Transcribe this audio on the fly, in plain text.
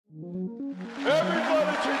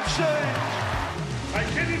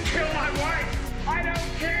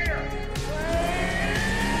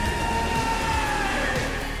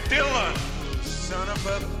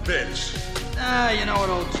bitch. You know what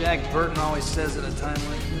old Jack Burton always says at a time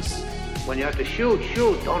like this? When you have to shoot,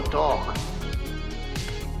 shoot, don't talk.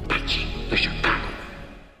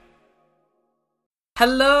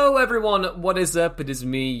 Hello everyone, what is up? It is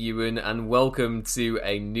me, Ewan, and welcome to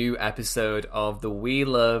a new episode of the We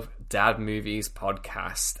Love Dad Movies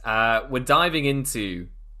podcast. We're diving into,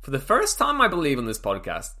 for the first time I believe on this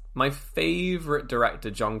podcast, my favourite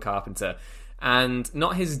director, John Carpenter. And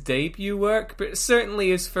not his debut work, but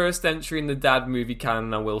certainly his first entry in the dad movie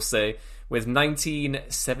canon, I will say, with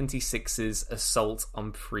 1976's Assault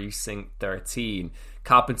on Precinct 13.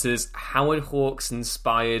 Carpenter's Howard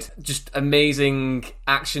Hawks-inspired, just amazing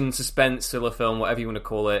action, suspense, thriller film, whatever you want to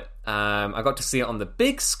call it. I got to see it on the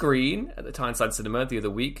big screen at the Tyneside Cinema the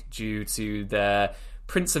other week due to their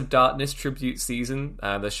Prince of Darkness tribute season.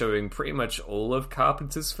 They're showing pretty much all of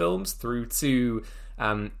Carpenter's films through to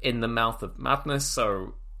In the Mouth of Madness,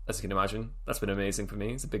 so as you can imagine, that's been amazing for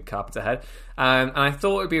me. It's a big Carpenter head. And I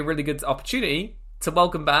thought it would be a really good opportunity to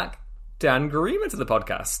welcome back Dan Garima to the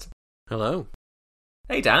podcast. Hello.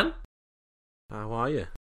 Hey Dan. How are you?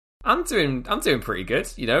 I'm doing pretty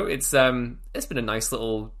good. You know, it's been a nice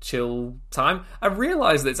little chill time. I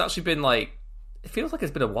realised that it's actually been it feels like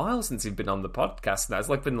it's been a while since you've been on the podcast now. It's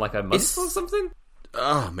been like a month or something.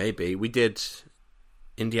 Oh, maybe. We did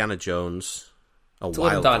Indiana Jones a To while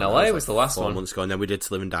Live and Die in ago. LA was the last 4 one. months ago, and then we did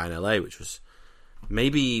To Live and Die in LA, which was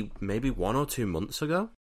maybe 1 or 2 months ago.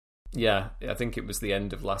 Yeah, I think it was the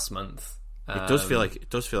end of last month. It does feel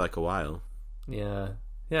like a while. Yeah,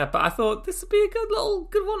 but I thought this would be a good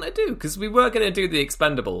one to do, because we were going to do the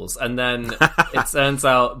Expendables, and then it turns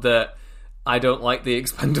out that I don't like the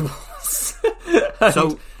Expendables.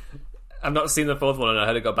 So I've not seen the fourth one, and I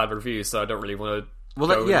heard it got bad reviews, so I don't really want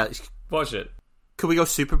to watch it. Could we go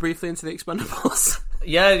super briefly into the Expendables?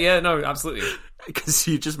 Yeah, no, absolutely. Because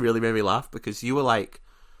you just really made me laugh, because you were like,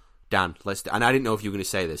 Dan, let's do... And I didn't know if you were going to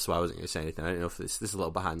say this, so I wasn't going to say anything. I didn't know if this is a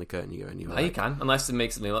little behind the curtain. You were you can, unless it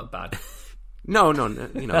makes me look bad. No,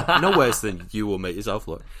 you know, no worse than you will make yourself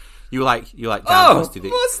look. You like, Dan, let's do the...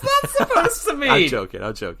 what's that supposed to mean? I'm joking.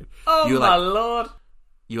 Oh, you my lord.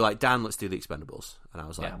 You were like, Dan, let's do the Expendables. And I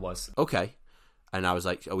was like... Yeah, it was. Okay. And I was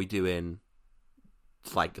like, are we doing,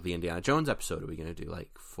 the Indiana Jones episode? Are we going to do,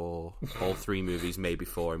 all 3 movies, maybe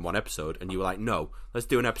 4 in one episode? And you were like, no, let's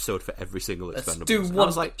do an episode for every single Expendables.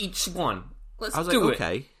 Let's do one each one. I was like,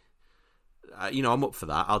 okay. I'm up for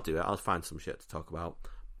that. I'll do it. I'll find some shit to talk about.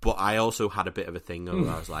 But I also had a bit of a thing where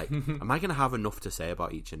I was like, am I going to have enough to say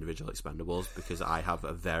about each individual Expendables? Because I have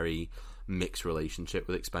a very mixed relationship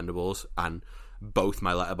with Expendables, and both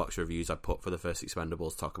my Letterboxd reviews I put for the first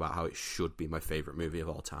Expendables talk about how it should be my favourite movie of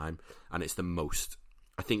all time, and it's the most...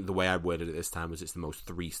 I think the way I worded it this time was it's the most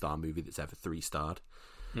 3-star movie that's ever 3-starred.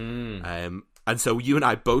 And so you and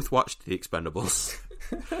I both watched The Expendables,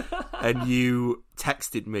 and you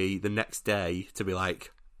texted me the next day to be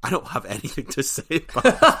like, I don't have anything to say about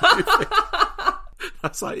this movie. I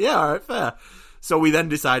was like, yeah, alright, fair. So we then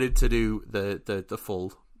decided to do the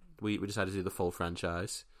full... We decided to do the full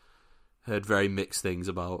franchise. Heard very mixed things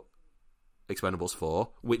about Expendables 4,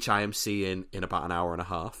 which I am seeing in about an hour and a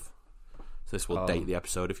half. So this will date the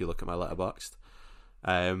episode if you look at my Letterboxd.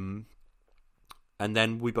 And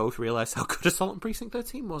then we both realised how good Assault on Precinct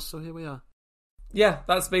 13 was, so here we are. Yeah,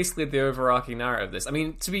 that's basically the overarching narrative of this. I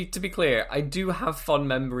mean, to be clear, I do have fond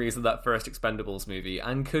memories of that first Expendables movie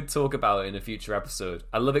and could talk about it in a future episode.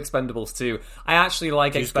 I love Expendables 2. I actually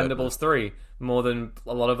like Expendables 3 more than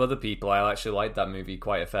a lot of other people. I actually like that movie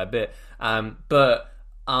quite a fair bit. But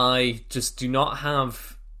I just do not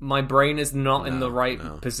have... My brain is not in the right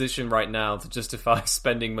position right now to justify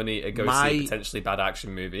spending money to go see a potentially bad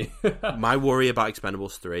action movie. My worry about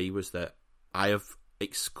Expendables 3 was that I have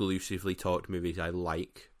exclusively talked movies I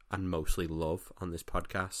like and mostly love on this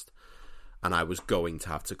podcast, and I was going to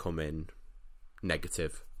have to come in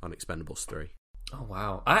negative on Expendables 3. Oh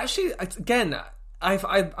wow! I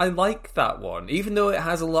like that one, even though it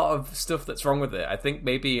has a lot of stuff that's wrong with it. I think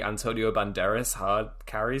maybe Antonio Banderas hard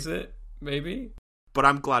carries it, maybe. But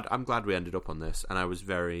I'm glad we ended up on this, and I was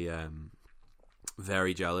very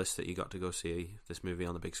very jealous that you got to go see this movie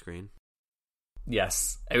on the big screen.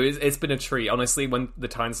 Yes, it's been a treat. Honestly, when the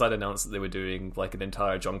Tyneside announced that they were doing an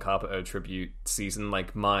entire John Carpenter tribute season, I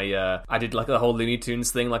did the whole Looney Tunes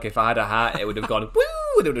thing. If I had a hat, it would have gone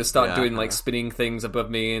woo, and it would have started doing spinning things above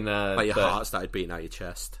me, and your heart started beating out your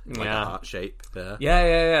chest, a heart shape there.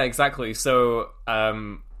 Yeah, exactly. So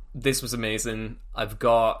this was amazing. I've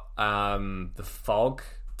got The Fog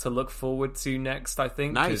to look forward to next, I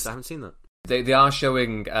think. Nice, I haven't seen that. They are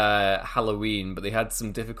showing Halloween, but they had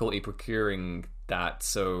some difficulty procuring that,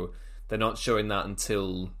 so they're not showing that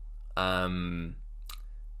until I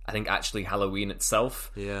I think, actually Halloween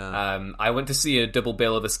itself. Yeah. I went to see a double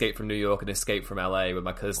bill of Escape from New York and Escape from LA with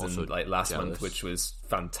my cousin Also last jealous. month, which was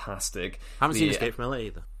fantastic. Haven't seen Escape from LA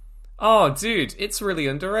either. Oh, dude, it's really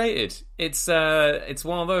underrated. It's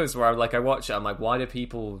one of those where I watch it. I'm like, why do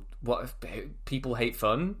people hate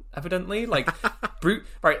fun? Evidently, like,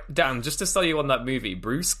 right, Dan. Just to tell you on that movie,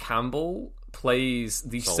 Bruce Campbell plays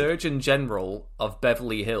the Surgeon General of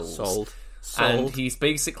Beverly Hills. Sold. And he's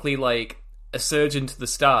basically like a surgeon to the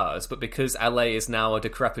stars, but because LA is now a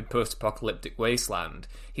decrepit post-apocalyptic wasteland,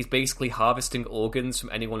 he's basically harvesting organs from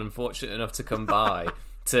anyone unfortunate enough to come by.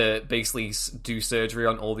 To basically do surgery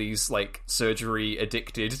on all these, like,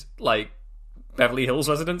 surgery-addicted, like, Beverly Hills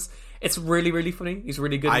residents. It's really, really funny. He's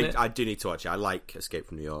really good in it. I do need to watch it. I like Escape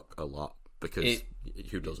from New York a lot, because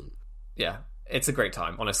who doesn't? Yeah, it's a great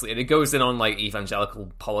time, honestly. And it goes in on, like,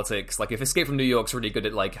 evangelical politics. Like, if Escape from New York's really good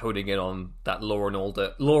at, like, honing in on that law and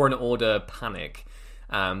order panic,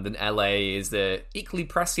 then LA is the equally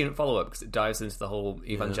prescient follow-up, because it dives into the whole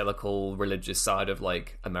evangelical religious side of,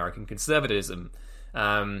 like, American conservatism.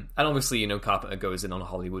 And obviously, you know, Carpenter goes in on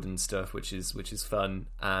Hollywood and stuff, which is fun.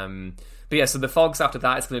 But yeah, so The Fog's after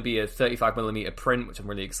that, it's going to be a 35mm print, which I'm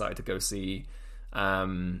really excited to go see.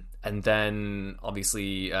 And then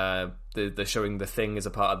obviously the showing The Thing is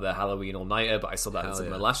a part of the Halloween all-nighter, but I saw that in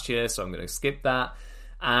cinema last year, so I'm going to skip that.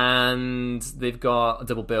 And they've got a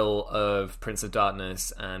double bill of Prince of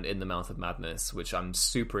Darkness and In the Mouth of Madness, which I'm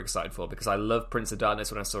super excited for, because I loved Prince of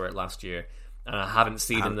Darkness when I saw it last year. And I haven't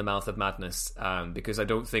seen In the Mouth of Madness because I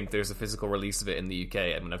don't think there's a physical release of it in the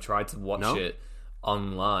UK. I mean, I've tried to watch it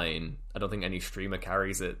online. I don't think any streamer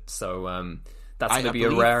carries it. So that's going to be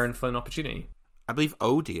a rare and fun opportunity. I believe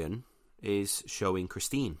Odeon is showing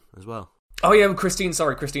Christine as well. Oh, yeah, Christine.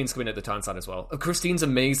 Sorry, Christine's coming at the Tyneside as well. Christine's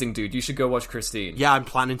amazing, dude. You should go watch Christine. Yeah, I'm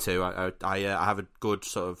planning to. I have a good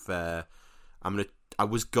sort of... I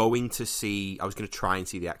was going to try and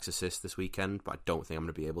see The Exorcist this weekend, but I don't think I'm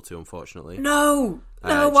going to be able to, unfortunately. No,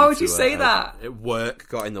 why would you say that? Work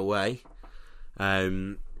got in the way.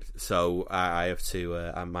 So I have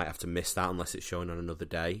to. I might have to miss that unless it's showing on another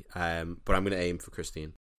day. But I'm going to aim for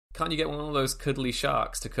Christine. Can't you get one of those cuddly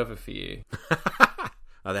sharks to cover for you?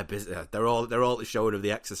 Oh, they're busy. They're all at showing of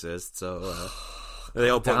The Exorcist, so they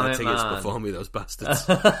all put their tickets before me, those bastards.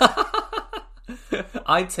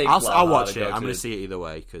 I'll watch it. I'm going to see it either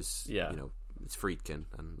way because you know it's Friedkin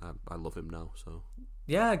and I love him now. So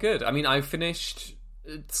yeah, good. I mean, I finished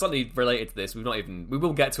slightly related to this. We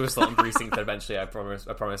will get to Assault on Precinct eventually. I promise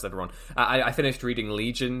everyone. I finished reading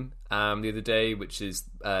Legion the other day, which is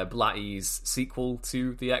Blatty's sequel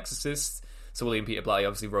to The Exorcist. So William Peter Blatty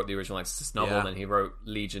obviously wrote the original Exorcist novel, and then he wrote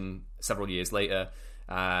Legion several years later.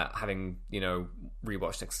 Having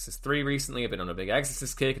rewatched Exorcist 3 recently, I've been on a big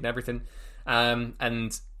Exorcist kick and everything.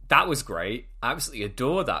 And that was great. I absolutely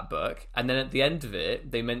adore that book. And then at the end of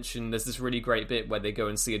it, they mention there's this really great bit where they go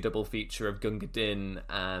and see a double feature of Gunga Din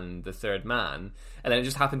and The Third Man. And then it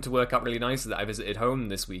just happened to work out really nicely that I visited home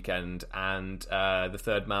this weekend, and The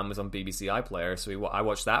Third Man was on BBC iPlayer, so I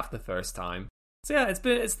watched that for the first time. So yeah,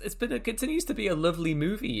 it continues to be a lovely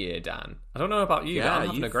movie year, Dan. I don't know about you, but I'm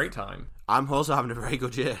having a great time. I'm also having a very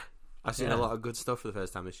good year. I've seen a lot of good stuff for the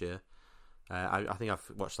first time this year. I think I've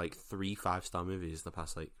watched like 3 5-star movies the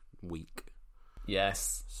past week.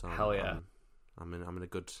 Yes, so hell yeah. I'm in a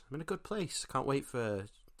good place. Can't wait for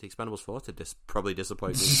The Expendables 4 to probably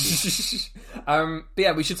disappoint me. But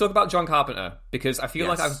yeah, we should talk about John Carpenter, because I feel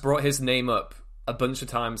like I've brought his name up a bunch of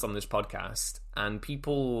times on this podcast, and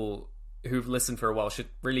people who've listened for a while should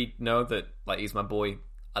really know that he's my boy.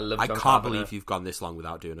 I love John Carpenter. I can't believe you've gone this long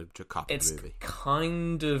without doing a Carpenter movie. It's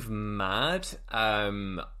kind of mad. I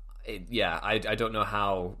don't know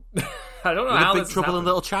how. I don't know how. Big Trouble in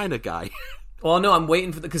Little China guy. Well, no, I'm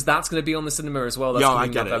waiting for because that's going to be on the cinema as well. That's I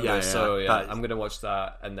get it. Yeah. So I'm going to watch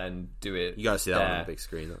that and then do it. You got to see that on the big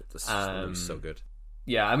screen. That's so good.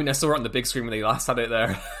 Yeah, I mean, I saw it on the big screen when they last had it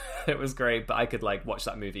there. It was great, but I could watch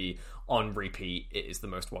that movie on repeat. It is the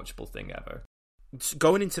most watchable thing ever.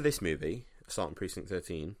 Going into this movie, Assault on Precinct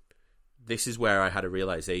 13, this is where I had a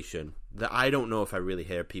realization that I don't know if I really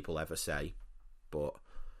hear people ever say, but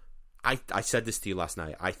I said this to you last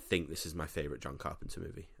night. I think this is my favourite John Carpenter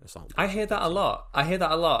movie. I hear that a lot.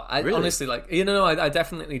 Really? Honestly, I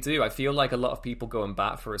definitely do. I feel like a lot of people go and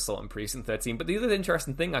bat for Assault on Precinct 13. But the other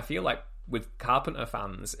interesting thing I feel like with Carpenter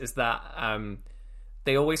fans is that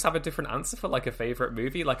they always have a different answer for a favourite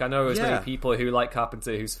movie. I know as many people who like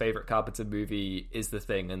Carpenter whose favourite Carpenter movie is The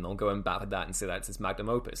Thing, and they'll go and bat for that and say that's his magnum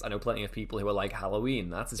opus. I know plenty of people who are like Halloween.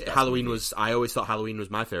 That's his best movie. I always thought Halloween was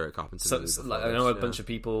my favourite Carpenter movie. I know a bunch of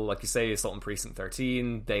people, like you say, Assault on Precinct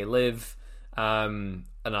 13, They Live. And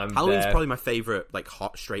I'm Halloween's there. probably my favorite like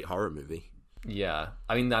straight horror movie. Yeah,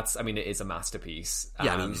 I mean it is a masterpiece.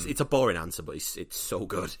 Yeah, I mean it's a boring answer, but it's so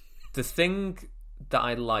good. The thing that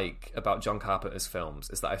I like about John Carpenter's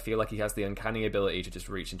films is that I feel like he has the uncanny ability to just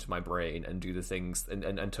reach into my brain and do the things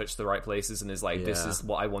and touch the right places, and is like, this is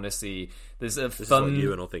what I want to see. This is what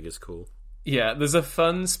you and I think is cool. Yeah, there's a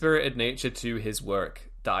fun, spirited nature to his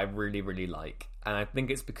work that I really, really like, and I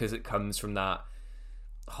think it's because it comes from that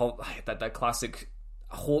classic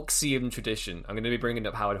Hawksian tradition. I'm going to be bringing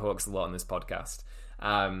up Howard Hawks a lot on this podcast,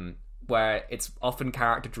 where it's often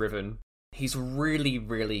character driven. He's really,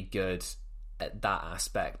 really good at that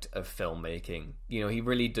aspect of filmmaking. You know, he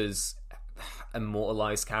really does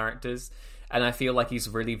immortalize characters, and I feel like he's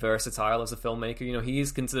really versatile as a filmmaker. You know, he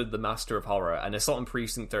is considered the master of horror, and Assault on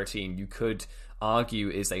Precinct 13, you could argue,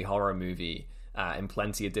 is a horror movie in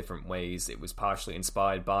plenty of different ways. It was partially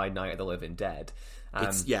inspired by Night of the Living Dead.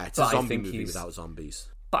 It's a zombie movie without zombies.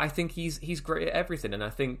 But I think he's great at everything, and I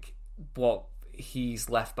think what he's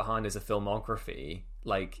left behind as a filmography,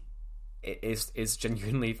 like, it is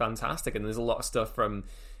genuinely fantastic. And there's a lot of stuff from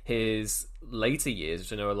his later years,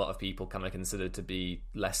 which I know a lot of people kind of consider to be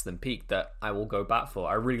less than peak, that I will go back for.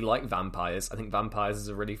 I really like Vampires. I think Vampires is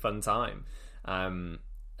a really fun time. And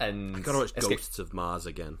I gotta watch Ghosts of Mars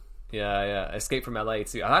again. Yeah. Escape from LA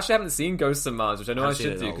too. I actually haven't seen Ghosts of Mars, which I know I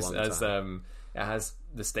should do, because it has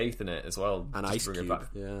the Staith in it as well. An Ice Cube.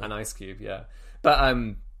 Yeah. An Ice Cube, yeah. But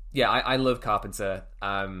yeah, I love Carpenter.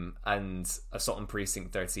 And Assault on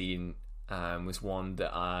Precinct 13 was one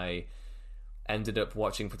that I ended up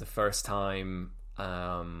watching for the first time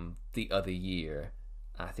the other year.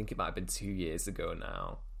 I think it might have been 2 years ago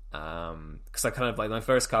now. Because I kind of, like, my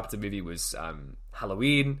first Carpenter movie was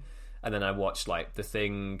Halloween, and then I watched, like, The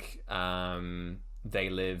Thing, They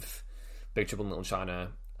Live, Big Trouble in Little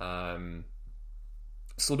China,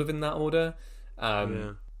 sort of in that order.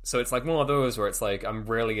 So it's like one of those where it's like, I'm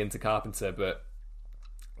really into Carpenter, but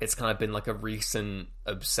it's kind of been like a recent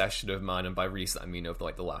obsession of mine, and by recent I mean over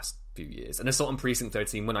like the last few years. And Assault on Precinct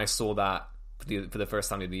 13, when I saw that for the first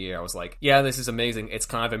time of the year, I was like, yeah, this is amazing. It's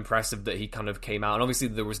kind of impressive that he kind of came out, and obviously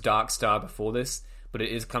there was Dark Star before this, but it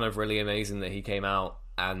is kind of really amazing that he came out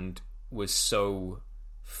and was so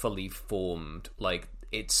fully formed. Like,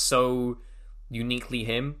 it's so uniquely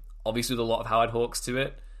him, obviously with a lot of Howard Hawks to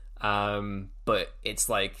it, but it's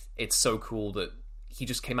like, it's so cool that he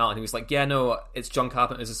just came out and he was like, yeah, no, it's John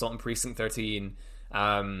Carpenter's Assault on Precinct 13,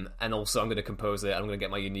 and also I'm going to compose it, I'm going to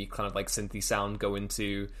get my unique kind of like synthy sound going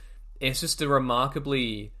to. It's just a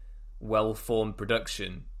remarkably well-formed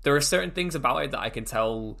production. There are certain things about it that I can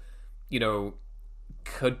tell, you know,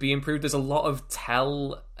 could be improved. There's a lot of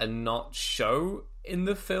tell and not show in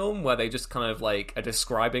the film, where they just kind of like are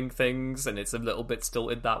describing things, and it's a little bit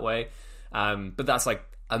stilted that way. But that's like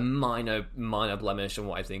a minor blemish on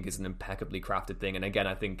what I think is an impeccably crafted thing. And again,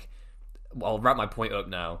 I think, well, I'll wrap my point up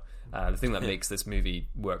now. The thing that makes this movie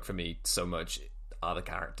work for me so much are the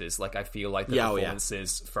characters. Like, I feel like the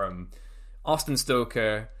performances from Austin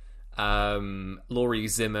Stoker, Laurie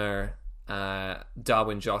Zimmer,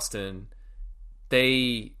 Darwin Jostin,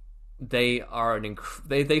 they are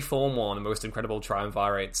they form one of the most incredible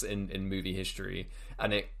triumvirates in movie history,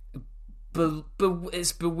 and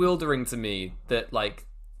it's bewildering to me that, like,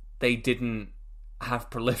 they didn't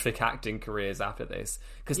have prolific acting careers after this,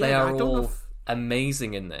 because they are all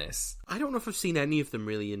amazing in this. I don't know if I've seen any of them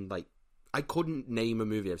really in, like, I couldn't name a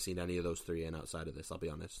movie I've seen any of those three in outside of this, I'll be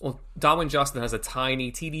honest. Well, Darwin Jostin has a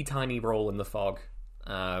teeny tiny role in The Fog.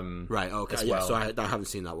 Right, okay, yeah, so I haven't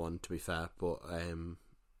seen that one, to be fair, but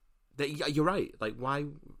you're right. Like, why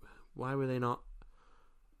were they not?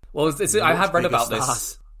 Well, I have read about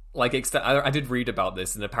this. Like, I did read about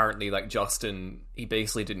this, and apparently, like, Jostin, he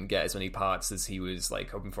basically didn't get as many parts as he was, like,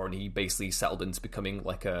 hoping for, and he basically settled into becoming,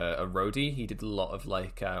 like, a roadie. He did a lot of,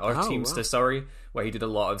 like, or a teamster, sorry, where he did a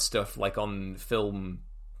lot of stuff, like, on film,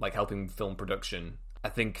 like, helping film production. I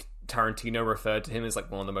think Tarantino referred to him as,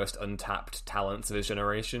 like, one of the most untapped talents of his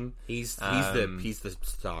generation. He's the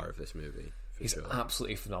star of this movie. He's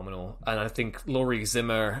absolutely phenomenal. And I think Laurie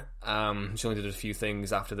Zimmer, she only did a few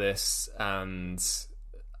things after this, and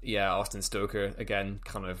yeah, Austin Stoker, again,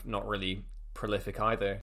 kind of not really prolific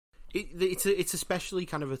either. It's especially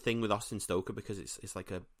kind of a thing with Austin Stoker, because it's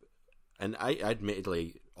like and I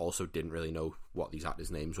admittedly also didn't really know what these actors'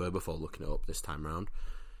 names were before looking it up this time around.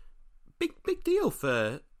 Big deal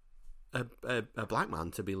for a black man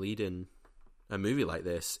to be leading a movie like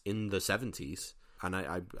this in the 70s. And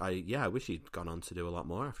I wish he'd gone on to do a lot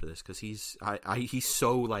more after this, because he's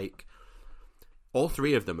so, like, all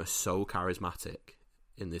three of them are so charismatic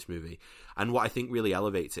in this movie. And what I think really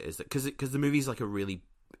elevates it is that because the movie's like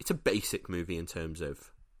it's a basic movie in terms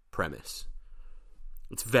of premise.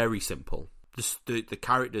 It's very simple. The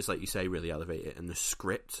characters, like you say, really elevate it, and the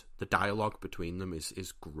script, the dialogue between them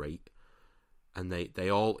is great, and they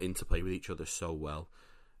all interplay with each other so well.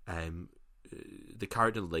 The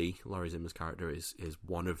character Lee, Laurie Zimmer's character, is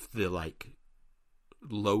one of the like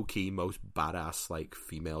low key most badass like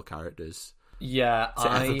female characters. Yeah,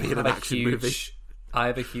 I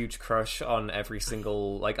have a huge crush on every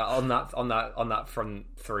single like on that front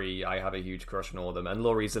three. I have a huge crush on all of them, and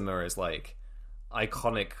Laurie Zimmer is like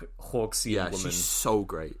iconic Hawksian woman. She's so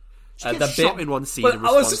great. She The gets shot bit- in one scene Well, and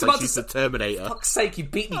I was responds just like about she's to the Terminator. Fuck's sake, you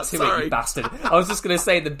beat me to it, Sorry. you bastard. I was just going to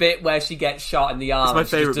say the bit where she gets shot in the arm It's my and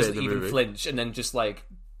she favourite just bit doesn't in the even movie. flinch and then just like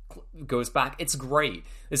goes back. It's great.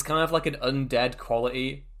 There's kind of like an undead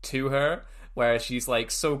quality to her where she's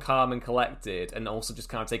like so calm and collected and also just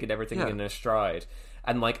kind of taking everything Yeah. in her stride.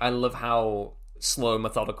 And like I love how slow and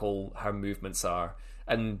methodical her movements are.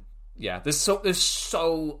 And yeah, there's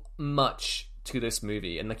so much to this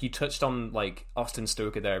movie. And like you touched on like Austin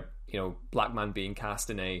Stoker there, you know, black man being cast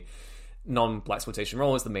in a non-blaxploitation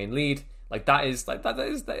role as the main lead. Like that is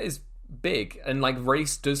big, and like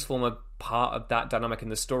race does form a part of that dynamic in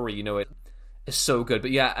the story. You know, it is so good.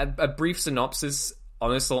 But yeah, a brief synopsis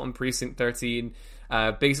on Assault on Precinct 13.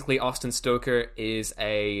 Basically, Austin Stoker is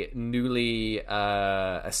a newly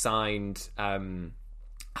assigned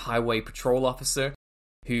highway patrol officer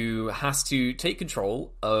who has to take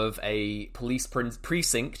control of a police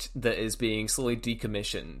precinct that is being slowly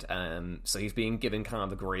decommissioned. So he's being given kind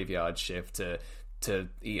of the graveyard shift to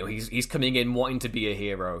you know, he's coming in wanting to be a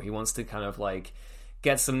hero. He wants to kind of like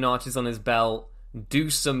get some notches on his belt,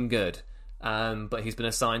 do some good. But he's been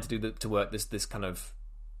assigned to work this kind of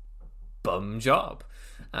bum job.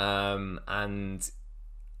 And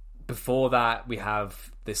before that, we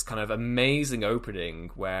have this kind of amazing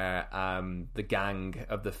opening where the gang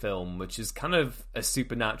of the film, which is kind of a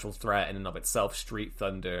supernatural threat in and of itself, Street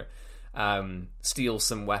Thunder, steals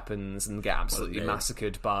some weapons and get absolutely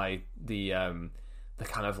massacred by the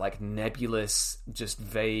kind of like nebulous, just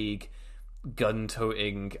vague,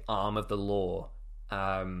 gun-toting arm of the law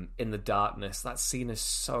in the darkness. That scene is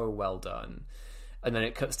so well done. And then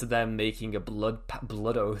it cuts to them making a blood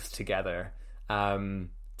oath together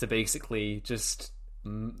to basically just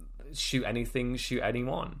shoot anything, shoot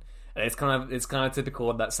anyone. And it's kind of typical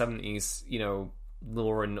of that 70s, you know,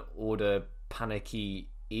 law and order panicky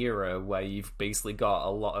era where you've basically got a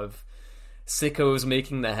lot of sickos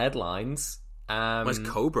making the headlines. Where's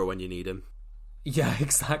Cobra when you need him? Yeah,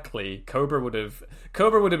 exactly. Cobra would have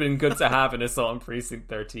been good to have in Assault on Precinct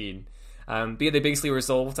 13. But yeah, they basically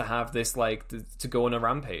resolved to have this like to go on a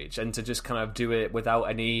rampage and to just kind of do it without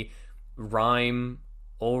any rhyme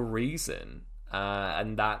or reason,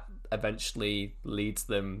 and that eventually leads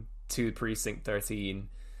them to Precinct 13,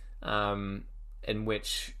 in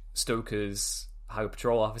which Stoker's highway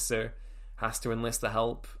patrol officer has to enlist the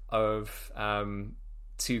help of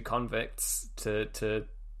two convicts to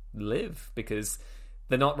live, because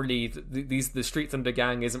they're not really the Street Thunder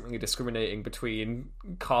gang isn't really discriminating between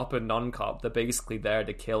cop and non-cop. They're basically there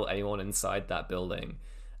to kill anyone inside that building.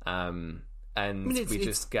 We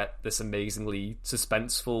just get this amazingly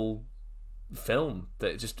suspenseful film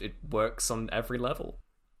that it works on every level.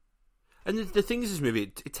 And the thing is, this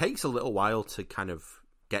movie it takes a little while to kind of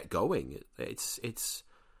get going. It's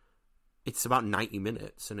about 90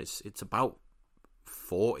 minutes, and it's about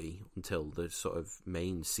 40 until the sort of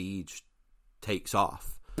main siege takes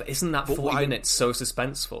off. But isn't that 40 minutes so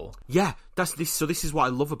suspenseful? Yeah, that's this. So this is what I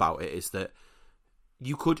love about it, is that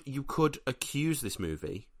you could accuse this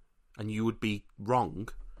movie, and you would be wrong.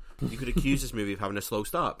 You could accuse this movie of having a slow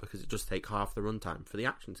start because it does take half the runtime for the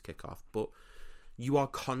action to kick off. But you are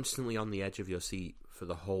constantly on the edge of your seat for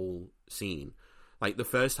the whole scene. Like the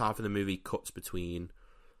first half of the movie cuts between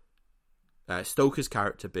Stoker's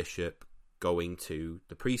character Bishop going to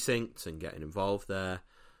the precinct and getting involved there,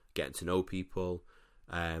 getting to know people.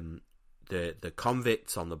 The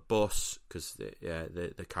convicts on the bus, because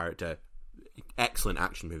the character, excellent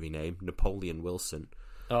action movie name, Napoleon Wilson,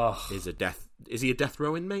 is he a death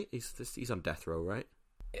row inmate? He's on death row, right?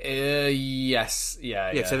 Yes,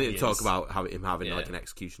 yeah. So they talk about him having like an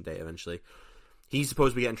execution date eventually. He's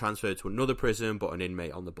supposed to be getting transferred to another prison, but an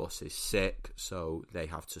inmate on the bus is sick, so they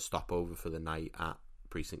have to stop over for the night at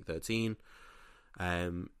Precinct 13.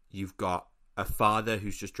 You've got a father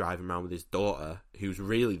who's just driving around with his daughter, who's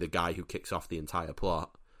really the guy who kicks off the entire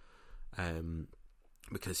plot,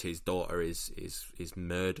 because his daughter is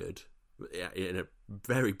murdered in a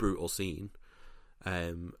very brutal scene,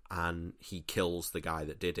 and he kills the guy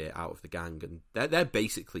that did it out of the gang, and they're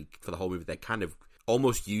basically, for the whole movie, they're kind of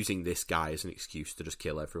almost using this guy as an excuse to just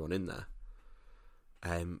kill everyone in there.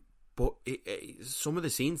 But some of the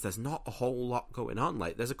scenes, there's not a whole lot going on.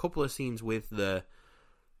 Like, there's a couple of scenes with the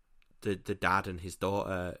dad and his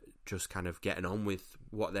daughter just kind of getting on with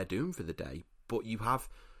what they're doing for the day. But you have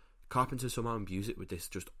Carpenter somehow imbue it with this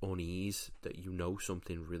just unease that you know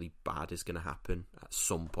something really bad is going to happen at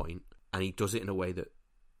some point. And he does it in a way that,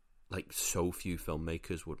 like, so few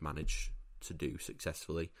filmmakers would manage to do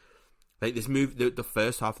successfully. Like, this movie, the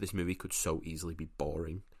first half of this movie could so easily be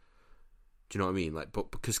boring. Do you know what I mean? Like,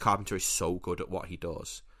 but because Carpenter is so good at what he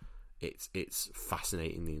does, it's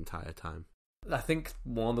fascinating the entire time. I think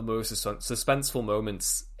one of the most suspenseful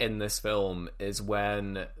moments in this film is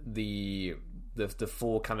when the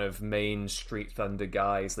four kind of main Street Thunder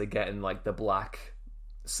guys, they get in like the black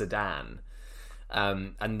sedan,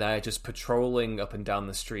 and they're just patrolling up and down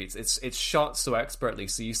the streets. It's shot so expertly,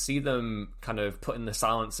 so you see them kind of putting the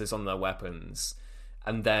silencers on their weapons,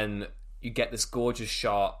 and then you get this gorgeous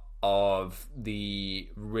shot of the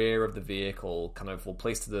rear of the vehicle, kind of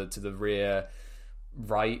placed to the rear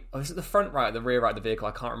right. Oh, is it the front right or the rear right of the vehicle?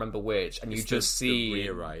 I can't remember which. And you just see the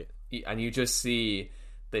rear right, and you just see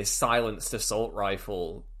this silenced assault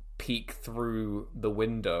rifle peek through the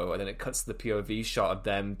window, and then it cuts to the POV shot of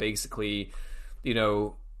them basically, you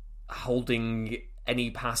know, holding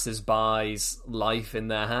any passers-by's life in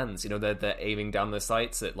their hands. You know, they're aiming down their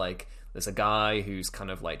sights at, like, there's a guy who's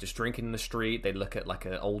kind of like just drinking in the street. They look at like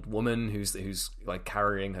an old woman who's like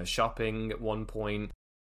carrying her shopping at one point,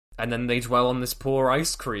 and then they dwell on this poor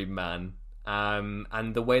ice cream man.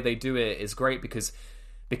 And the way they do it is great because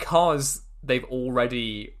they've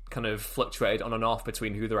already kind of fluctuated on and off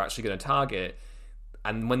between who they're actually going to target.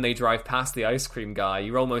 And when they drive past the ice cream guy,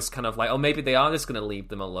 you're almost kind of like, oh, maybe they are just going to leave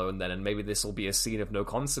them alone then, and maybe this will be a scene of no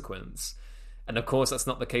consequence. And of course, that's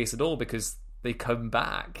not the case at all, because they come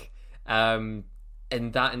back. And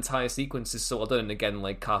that entire sequence is so well done. And again,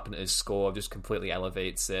 like, Carpenter's score just completely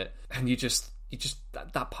elevates it. And you just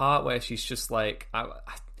that part where she's just like, I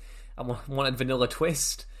wanted vanilla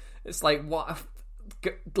twist. It's like, what,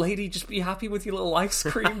 lady, just be happy with your little ice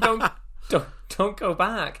cream. Don't go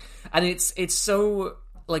back. And it's so,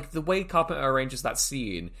 like, the way Carpenter arranges that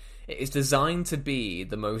scene, it is designed to be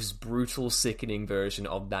the most brutal, sickening version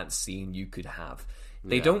of that scene you could have.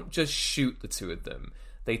 They don't just shoot the two of them.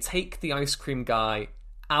 They take the ice cream guy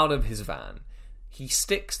out of his van. He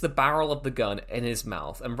sticks the barrel of the gun in his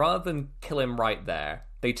mouth, and rather than kill him right there,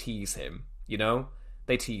 they tease him. You know,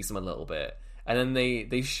 they tease him a little bit, and then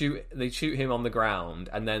they shoot him on the ground.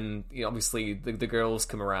 And then, you know, obviously the girls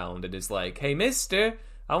come around and is like, "Hey, Mister,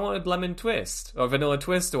 I want a lemon twist or vanilla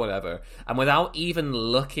twist or whatever." And without even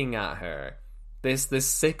looking at her, this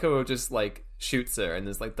sicko just like shoots her, and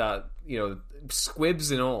there's like that, you know,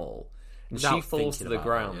 squibs and all. And she falls to the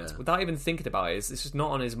ground without even thinking about it. It's just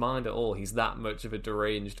not on his mind at all. He's that much of a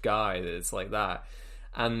deranged guy that it's like that.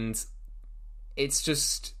 And it's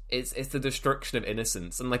just, it's the destruction of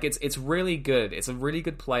innocence. And like, it's really good. It's a really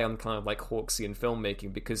good play on kind of like Hawksian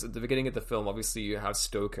filmmaking, because at the beginning of the film, obviously you have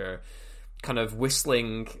Stoker kind of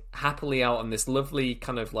whistling happily out on this lovely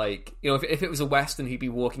kind of like, you know, if it was a Western, he'd be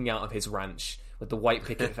walking out of his ranch with the white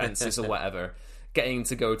picket fences or whatever, getting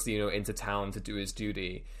to go to, you know, into town to do his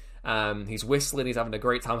duty. He's whistling, he's having a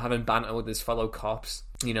great time, having banter with his fellow cops.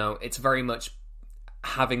 You know, it's very much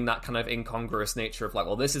having that kind of incongruous nature of like,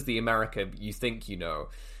 well, this is the America you think you know,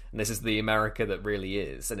 and this is the America that really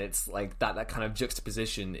is. And it's like that kind of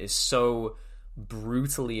juxtaposition is so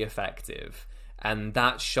brutally effective. And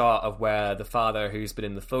that shot of where the father who's been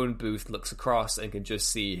in the phone booth looks across and can just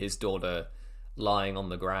see his daughter lying on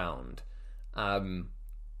the ground.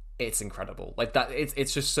 It's incredible. Like that,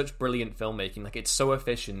 it's just such brilliant filmmaking. Like, it's so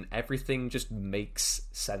efficient. Everything just makes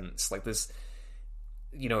sense. Like, there's,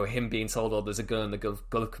 you know, him being told, oh, there's a gun in the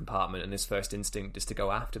glove compartment, and his first instinct is to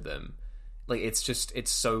go after them. Like,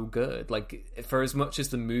 it's so good. Like, for as much as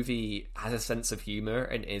the movie has a sense of humor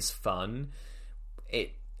and is fun,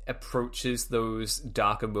 it approaches those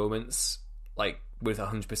darker moments like with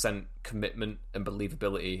 100% commitment and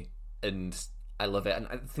believability, and I love it. And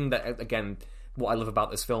I think that, again, what I love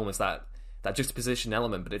about this film is that juxtaposition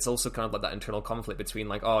element, but it's also kind of like that internal conflict between,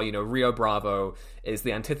 like, oh, you know, Rio Bravo is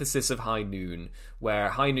the antithesis of High Noon, where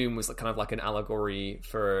High Noon was kind of like an allegory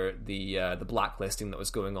for the blacklisting that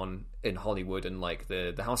was going on in Hollywood, and like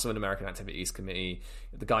the House of Un-American Activities Committee,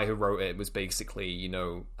 the guy who wrote it was basically, you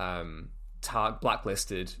know,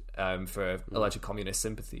 blacklisted for alleged communist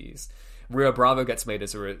sympathies. Rio Bravo gets made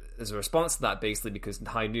as a response to that, basically because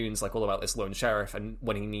High Noon's like all about this lone sheriff, and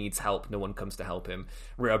when he needs help, no one comes to help him.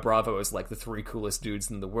 Rio Bravo is like the three coolest dudes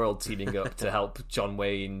in the world teaming up to help John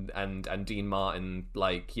Wayne and Dean Martin,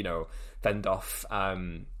 like, you know, fend off,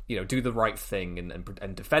 you know, do the right thing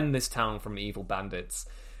and defend this town from evil bandits.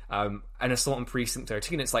 And Assault on Precinct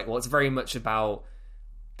 13, it's like, well, it's very much about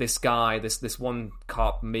this guy, this one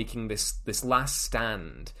cop making this last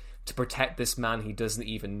stand to protect this man he doesn't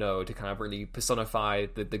even know, to kind of really personify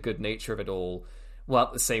the good nature of it all, while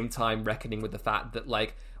at the same time reckoning with the fact that,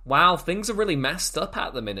 like, wow, things are really messed up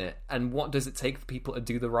at the minute, and what does it take for people to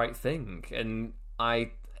do the right thing? And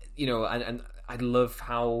I love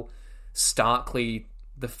how starkly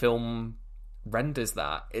the film renders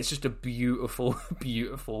that. It's just a beautiful,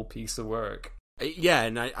 beautiful piece of work. Yeah,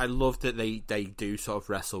 and I love that they do sort of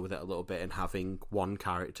wrestle with it a little bit, and having one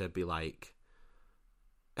character be like,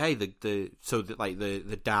 hey, the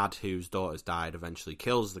dad whose daughter's died eventually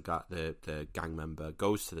kills the gang member,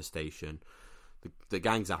 goes to the station, the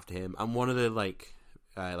gang's after him, and one of the like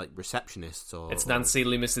receptionists, or it's Nancy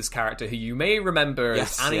Loomis's character, who you may remember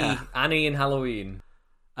as Annie in Halloween.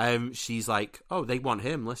 She's like, oh, they want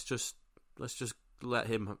him. Let's just let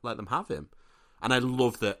them have him. And I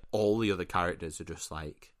love that all the other characters are just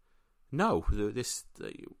like, no,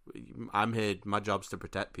 I'm here. My job's to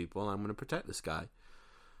protect people. I'm going to protect this guy.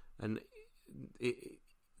 And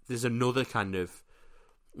there's another kind of,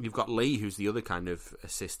 you've got Lee, who's the other kind of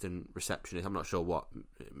assistant receptionist. I'm not sure what,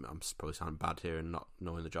 I'm probably sounding bad here and not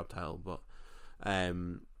knowing the job title, but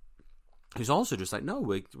who's also just like, no,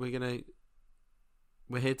 we're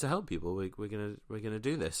here to help people. We're gonna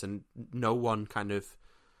do this, and no one kind of.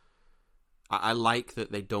 I like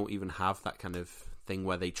that they don't even have that kind of thing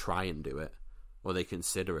where they try and do it or they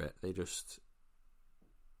consider it. They just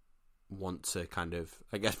want to kind of,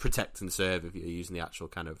 I guess, protect and serve, if you're using the actual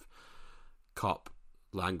kind of cop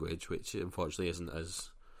language, which unfortunately isn't as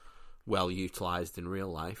well utilized in real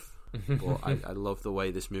life. But I love the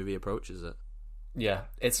way this movie approaches it. Yeah,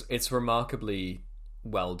 it's remarkably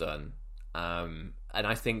well done. And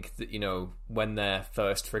I think that, you know, when they're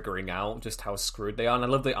first figuring out just how screwed they are, and I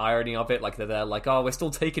love the irony of it, like they're like, oh, we're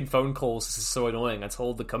still taking phone calls, this is so annoying, I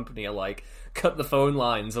told the company to like cut the phone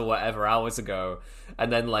lines or whatever hours ago, and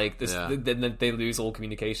then like this, then they lose all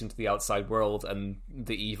communication to the outside world, and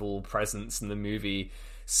the evil presence in the movie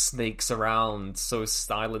snakes around so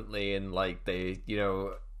silently, and like they, you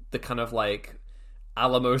know, the kind of like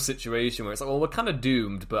Alamo situation where it's like, well, we're kind of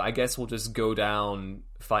doomed, but I guess we'll just go down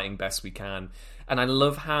fighting best we can. And I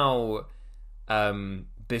love how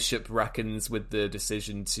Bishop reckons with the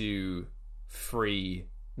decision to free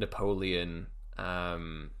Napoleon,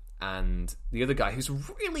 and the other guy who's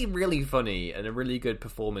really, really funny and a really good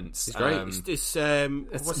performance. He's great. It's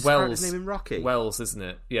what's Wells. his name in Rocky? Wells, isn't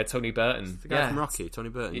it? Yeah, Tony Burton. The guy from Rocky, Tony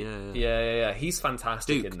Burton. Yeah. He's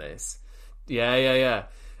fantastic Duke. in this. Yeah.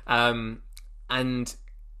 And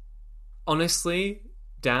honestly,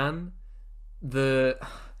 Dan, the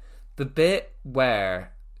bit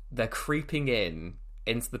where they're creeping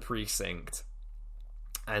into the precinct,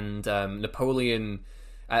 and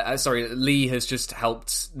Lee has just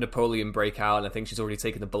helped Napoleon break out, and I think she's already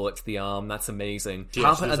taken the bullet to the arm. That's amazing. Yeah,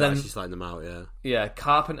 Carpenter she's letting them out. Yeah.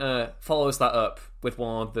 Carpenter follows that up with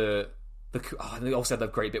one of the. And they also had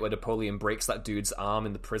that great bit where Napoleon breaks that dude's arm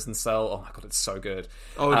in the prison cell. Oh my god, it's so good.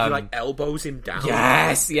 Oh, and he like elbows him down.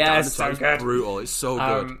 Yes, so it's good. Brutal. It's so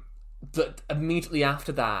good. But immediately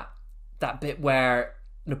after that bit where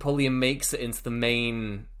Napoleon makes it into the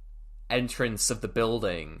main entrance of the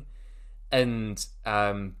building, and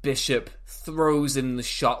Bishop throws in the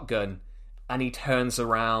shotgun, and he turns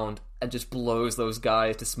around and just blows those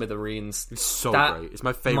guys to smithereens. It's so great. It's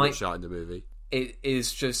my favourite shot in the movie. It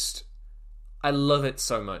is just... I love it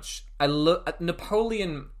so much.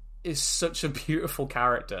 Napoleon is such a beautiful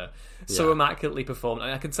character, so immaculately performed.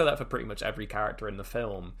 And I can say that for pretty much every character in the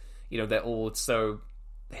film. You know, they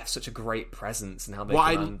have such a great presence and how they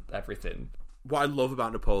command everything. What I love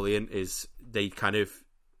about Napoleon is they kind of,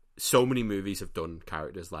 so many movies have done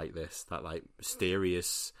characters like this, that like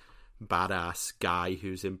mysterious, badass guy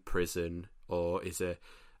who's in prison or is a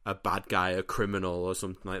bad guy, a criminal or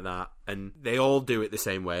something like that, and they all do it the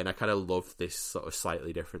same way. And I kind of love this sort of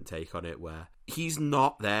slightly different take on it, where he's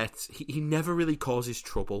not there he never really causes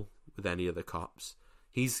trouble with any of the cops.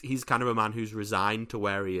 He's kind of a man who's resigned to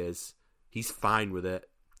where he is. He's fine with it.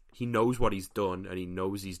 He knows what he's done, and he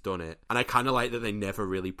knows he's done it. And I kind of like that they never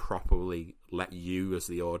really properly let you as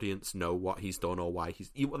the audience know what he's done or why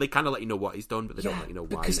they kind of let you know what he's done, but they don't let you know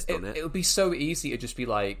why he's done it. It would be so easy to just be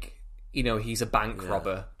like, you know, he's a bank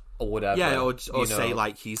robber or whatever. Yeah, or say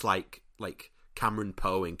like he's like Cameron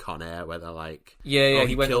Poe in Con Air, where they're like,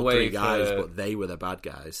 he went killed away 3 guys, for... but they were the bad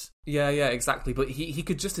guys. Yeah, exactly. But he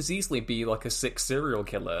could just as easily be like a sick serial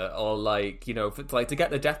killer, or like, you know, to get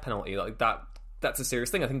the death penalty, like that's a serious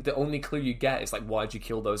thing. I think the only clue you get is like, why'd you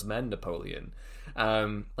kill those men, Napoleon?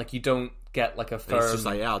 Like, you don't get like a firm... It's just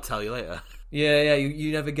like, yeah, I'll tell you later. Yeah,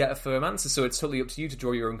 you never get a firm answer, so it's totally up to you to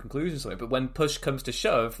draw your own conclusions on it. But when push comes to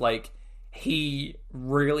shove, like, he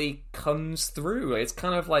really comes through. It's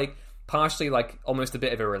kind of like partially like almost a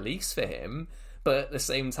bit of a release for him, but at the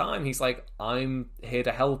same time, he's like, I'm here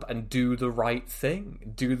to help and do the right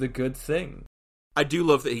thing, do the good thing. I do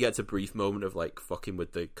love that he gets a brief moment of like fucking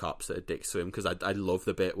with the cops that are dicks to him, because I love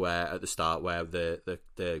the bit where at the start where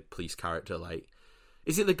the police character, like,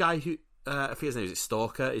 is it the guy who I forget his name, is it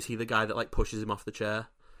Stalker? Is he the guy that like pushes him off the chair?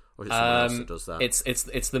 Or is it someone else that does that?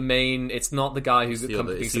 It's the main. It's not the guy who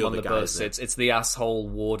accompanies him on the bus. It? It's the asshole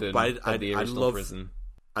warden of the original prison.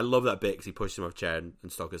 I love that bit because he pushes him off the chair and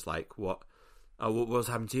Stalker's like, "What? Oh, what's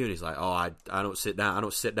happened to you?" And he's like, "Oh, I don't sit down. I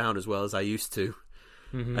don't sit down as well as I used to."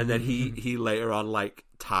 And then he later on like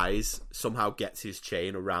somehow gets his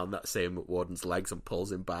chain around that same warden's legs and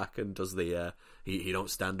pulls him back and does the he don't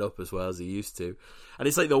stand up as well as he used to. And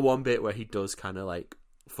it's like the one bit where he does kind of like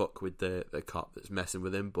fuck with the cop that's messing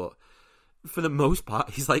with him, but for the most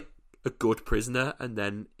part he's like a good prisoner, and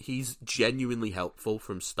then he's genuinely helpful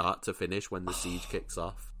from start to finish when the siege kicks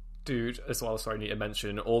off. Dude, as well, sorry, I need to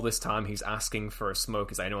mention, all this time he's asking for a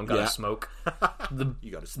smoke. Is anyone got a smoke?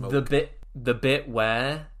 You got a smoke. The bit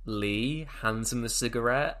where Lee hands him the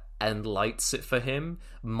cigarette and lights it for him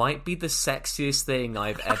might be the sexiest thing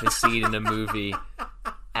I've ever seen in a movie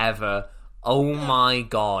ever. Oh my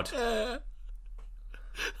god.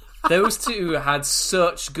 Those two had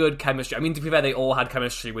such good chemistry. I mean, to be fair, they all had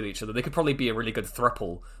chemistry with each other. They could probably be a really good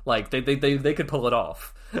throuple. Like, they could pull it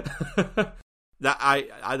off.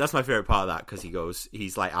 That's my favorite part of that, because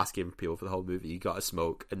he's like asking people for the whole movie, you got a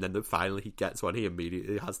smoke, and then finally he gets one. He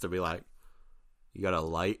immediately has to be like, you got a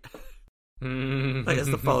light. Like,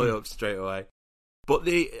 it's the follow up straight away. But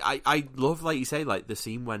I love, like you say, like the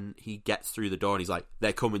scene when he gets through the door and he's like,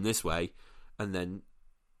 they're coming this way, and then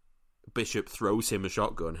Bishop throws him a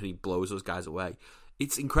shotgun and he blows those guys away.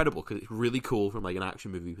 It's incredible because it's really cool from like an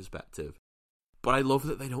action movie perspective. But I love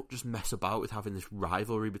that they don't just mess about with having this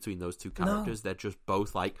rivalry between those two characters. No. They're just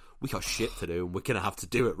both like, we got shit to do and we're going to have to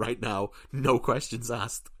do it right now. No questions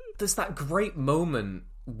asked. There's that great moment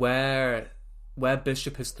where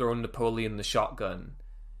Bishop has thrown Napoleon the shotgun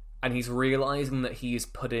and he's realising that he is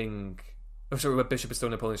putting... Oh, sorry, where Bishop is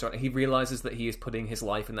throwing Napoleon the shotgun. He realises that he is putting his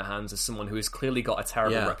life in the hands of someone who has clearly got a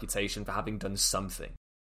terrible reputation for having done something.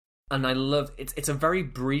 And I love... It's a very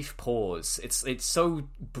brief pause. It's so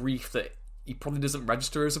brief that he probably doesn't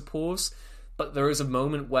register as a pause, but there is a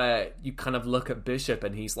moment where you kind of look at Bishop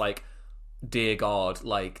and he's like, dear God,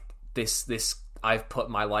 like, this I've put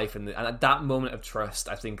my life in, and at that moment of trust,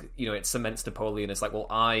 I think, you know, it cements Napoleon. It's like, well,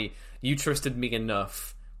 you trusted me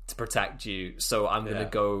enough to protect you, so I'm going to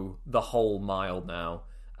go the whole mile now.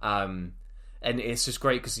 And it's just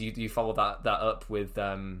great because you follow that up with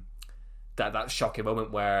that shocking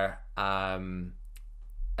moment where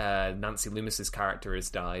Nancy Loomis's character has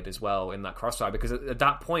died as well in that crossfire, because at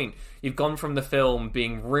that point you've gone from the film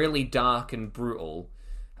being really dark and brutal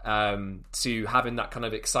to having that kind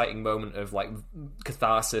of exciting moment of like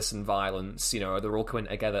catharsis and violence. You know, they're all coming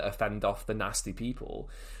together to fend off the nasty people,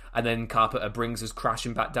 and then Carpenter brings us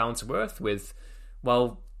crashing back down to earth with,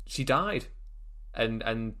 well, she died,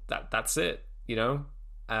 and that's it. You know,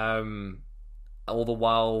 all the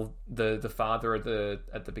while the father at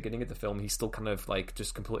the beginning of the film, he's still kind of like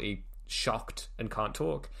just completely shocked and can't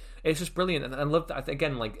talk. It's just brilliant, and I love that.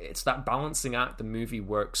 Again, like, it's that balancing act. The movie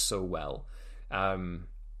works so well.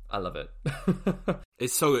 I love it.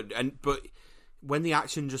 It's so good, but when the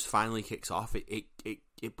action just finally kicks off, it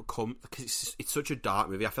becomes, because it's such a dark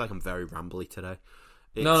movie. I feel like I'm very rambly today.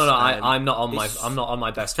 No. I'm not on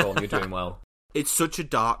my best form. You're doing well. It's such a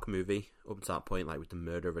dark movie up to that point, like with the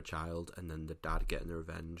murder of a child and then the dad getting the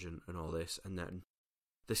revenge and all this, and then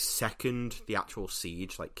the second the actual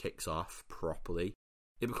siege like kicks off properly,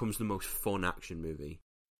 it becomes the most fun action movie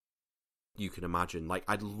you can imagine. Like,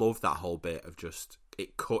 I love that whole bit of just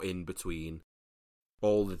it cut in between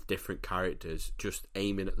all the different characters just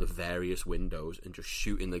aiming at the various windows and just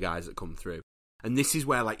shooting the guys that come through. And this is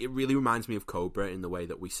where, like, it really reminds me of Cobra in the way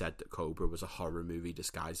that we said that Cobra was a horror movie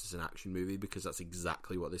disguised as an action movie, because that's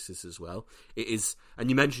exactly what this is as well. It is, and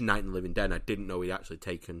you mentioned Night of the Living Dead. I didn't know he'd actually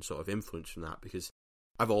taken sort of influence from that, because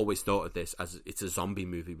I've always thought of this as it's a zombie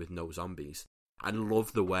movie with no zombies. I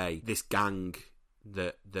love the way this gang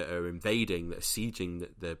that are invading, that are sieging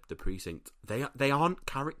the precinct, they aren't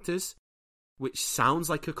characters. which sounds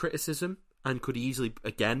like a criticism and could easily,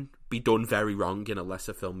 again, be done very wrong in a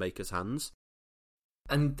lesser filmmaker's hands.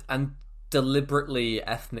 And deliberately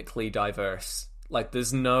ethnically diverse. Like,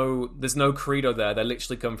 there's no credo there. They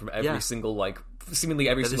literally come from every single, like, seemingly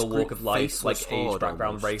every single walk of life, like age, background,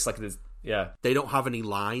 almost. Race. Like, there's, they don't have any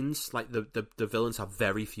lines. Like, the villains have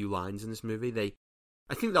very few lines in this movie.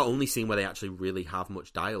 I think the only scene where they actually really have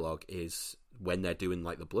much dialogue is when they're doing,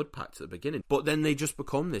 like, the blood pact at the beginning. But then they just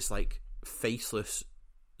become this, like, faceless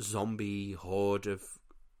zombie horde of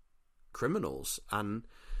criminals, and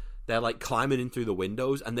they're, like, climbing in through the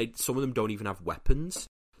windows, and some of them don't even have weapons.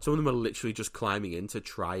 Some of them are literally just climbing in to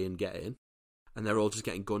try and get in, and they're all just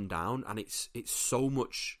getting gunned down, and it's so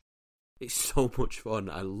much fun.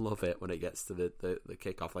 I love it when it gets to the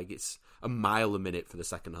kickoff. Like, it's a mile a minute for the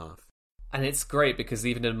second half. And it's great because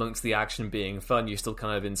even amongst the action being fun, you're still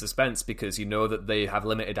kind of in suspense because you know that they have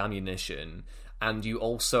limited ammunition, and you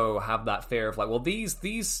also have that fear of, like, well, these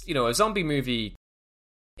a zombie movie,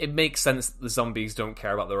 it makes sense that the zombies don't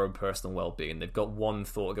care about their own personal well-being. They've got one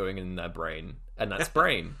thought going in their brain, and that's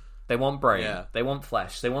brain. They want brain. Yeah. They want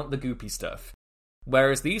flesh. They want the goopy stuff.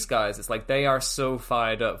 Whereas these guys, it's like they are so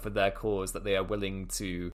fired up for their cause that they are willing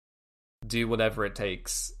to do whatever it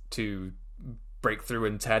takes to break through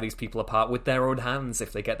and tear these people apart with their own hands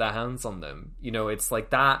if they get their hands on them. You know, it's like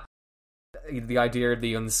that, the idea of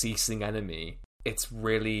the unceasing enemy, it's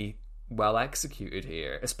really well executed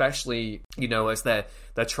here, especially, you know, as they're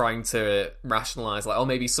trying to rationalize, like, oh,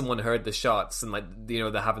 maybe someone heard the shots, and, like, you know,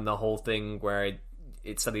 they're having the whole thing where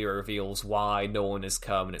it suddenly reveals why no one has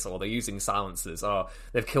come, and it's, oh, they're using silencers, oh,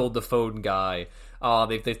 they've killed the phone guy, oh,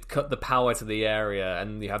 they've cut the power to the area,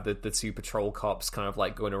 and you have the two patrol cops kind of,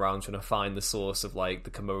 like, going around trying to find the source of, like, the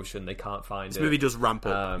commotion. They can't find it. This movie does ramp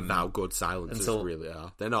up how good silencers really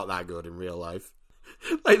are. They're not that good in real life.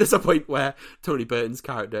 Like, there's a point where Tony Burton's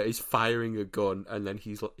character is firing a gun, and then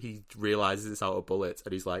he realizes it's out of bullets,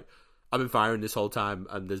 and he's like, I've been firing this whole time,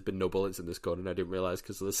 and there's been no bullets in this gun, and I didn't realize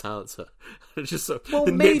because of the silencer. It's just so... Well,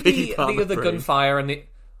 maybe the other gunfire and the...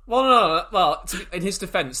 Well, in his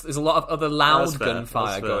defense, there's a lot of other loud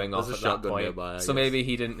gunfire going off at that point, nearby, so maybe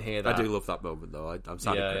he didn't hear that. I do love that moment, though. I'm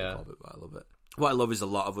sounding critical of it, but I love it. What I love is a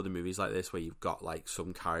lot of other movies like this where you've got, like,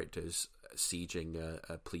 some characters sieging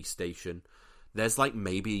a police station. There's, like,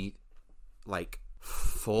 maybe, like,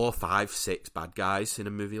 4, 5, 6 bad guys in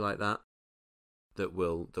a movie like that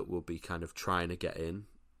will be kind of trying to get in.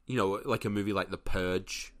 You know, like a movie like The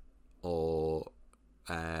Purge or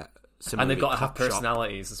and they've got to have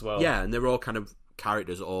personalities as well. Yeah, and they're all kind of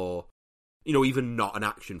characters, or, you know, even not an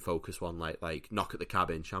action focused one like Knock at the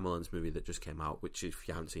Cabin, Shyamalan's movie that just came out, which, if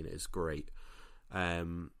you haven't seen it, is great.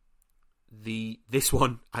 This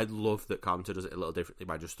one, I love that Carpenter does it a little differently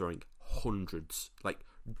by just throwing hundreds, like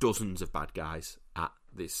dozens of bad guys at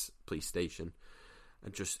this police station,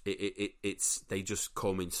 and just they just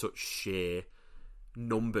come in such sheer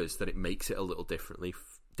numbers that it makes it a little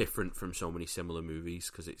different from so many similar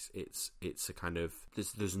movies, because it's a kind of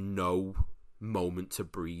there's no moment to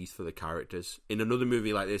breathe for the characters. In another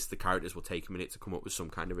movie like this, the characters will take a minute to come up with some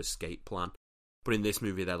kind of escape plan, but in this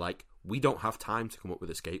movie they're like, we don't have time to come up with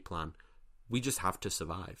an escape plan. We just have to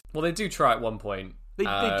survive. Well, they do try at one point. They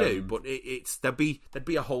do, but there'd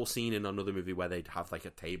be a whole scene in another movie where they'd have, like, a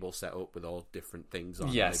table set up with all different things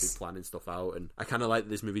on. Yes. And they'd be planning stuff out, and I kind of like that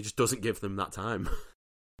this movie just doesn't give them that time.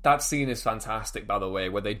 That scene is fantastic, by the way,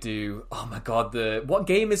 where they do... Oh my god, what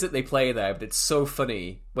game is it they play there? But it's so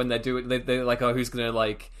funny when they're doing... They're like, oh, who's gonna,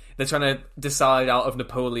 like... They're trying to decide out of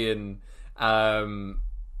Napoleon and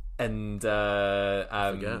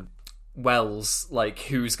Wells, like,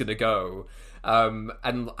 who's gonna go.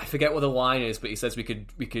 And I forget what the line is, but he says we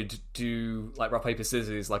could do, like, rock, paper,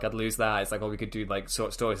 scissors, like, I'd lose that. It's like, oh, we could do, like,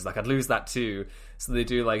 short stories. It's like, I'd lose that too. So they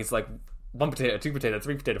do, like, it's like 1 potato, 2 potato,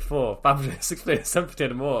 3 potato, 4, 5 potato, 6 potato, 7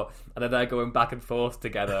 potato more, and then they're going back and forth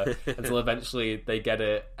together until eventually they get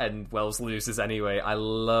it and Wells loses anyway. I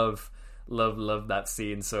love that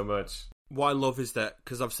scene so much. What I love is that,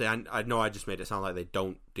 because obviously I know I just made it sound like they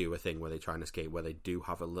don't do a thing where they try and escape, where they do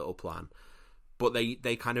have a little plan, but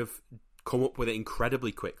they kind of come up with it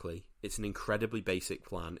incredibly quickly. It's an incredibly basic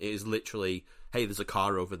plan. It is literally, hey, there's a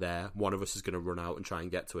car over there, one of us is going to run out and try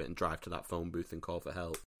and get to it and drive to that phone booth and call for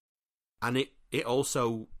help. And it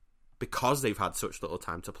also, because they've had such little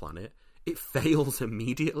time to plan it, it fails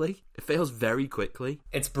immediately. It fails very quickly.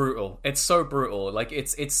 It's brutal. It's so brutal. Like,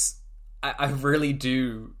 I really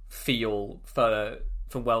do feel for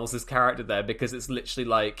Wells' character there, because it's literally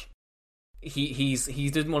like he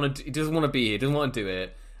doesn't want to be here, doesn't want to do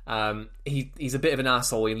it. He's a bit of an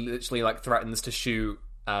asshole. He literally, like, threatens to shoot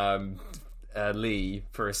Lee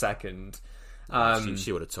for a second.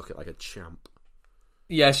 She would have took it like a champ.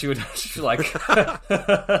 Yeah, she would like,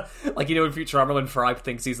 like, you know, in Futurama when Fry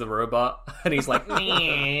thinks he's the robot and he's like,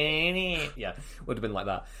 yeah, would have been like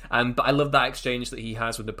that. But I love that exchange that he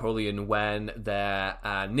has with Napoleon when they're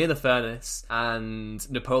near the furnace,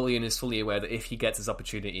 and Napoleon is fully aware that if he gets his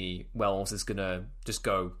opportunity, Wells is gonna just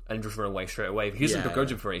go and just run away straight away. He doesn't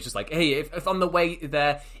begrudge him for it. He's just like, hey, if on the way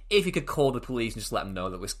there, if you could call the police and just let them know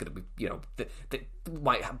that we're gonna be, you know, that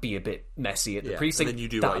might be a bit messy at the precinct, and then you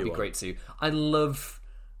do that would be great too. I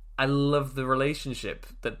love the relationship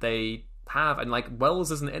that they have, and like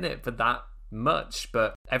Wells isn't in it for that much,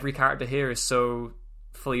 but every character here is so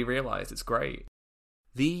fully realized. It's great.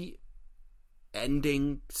 The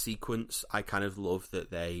ending sequence, I kind of love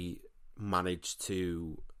that they managed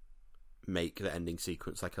to make the ending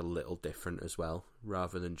sequence like a little different as well,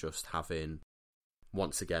 rather than just having,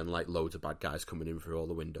 once again, like loads of bad guys coming in through all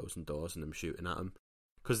the windows and doors and them shooting at them.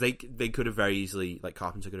 Because they could have very easily, like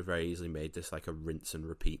Carpenter could have very easily made this like a rinse and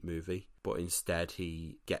repeat movie, but instead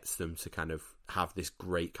he gets them to kind of have this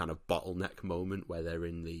great kind of bottleneck moment where they're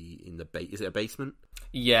in the is it a basement?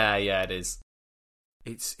 Yeah, it is.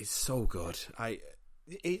 It's so good. I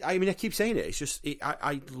mean, I keep saying it. It's just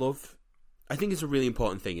I think it's a really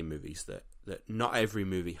important thing in movies that not every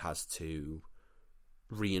movie has to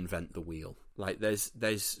reinvent the wheel. Like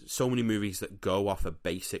there's so many movies that go off a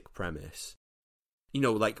basic premise. You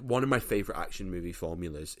know, like one of my favourite action movie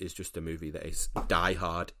formulas is just a movie that is Die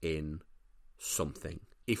Hard in something.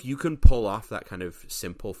 If you can pull off that kind of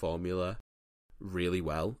simple formula really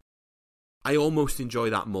well, I almost enjoy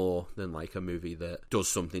that more than like a movie that does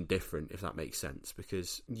something different, if that makes sense,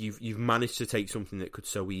 because you've managed to take something that could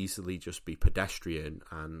so easily just be pedestrian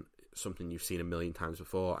and something you've seen a million times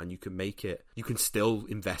before, and you can still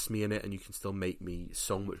invest me in it, and you can still make me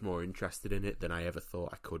so much more interested in it than I ever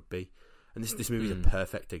thought I could be. And this movie is a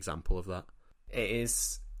perfect example of that. It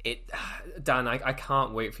is. Dan, I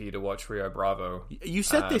can't wait for you to watch Rio Bravo. You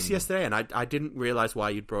said this yesterday, and I didn't realise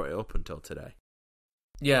why you'd brought it up until today.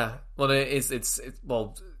 Yeah, well, it's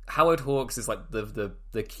Howard Hawks is like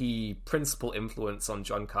the key principal influence on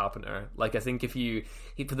John Carpenter. Like, I think if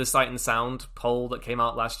for the Sight and Sound poll that came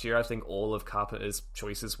out last year, I think all of Carpenter's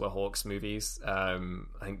choices were Hawks movies. I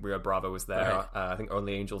think Rio Bravo was there. Right. I think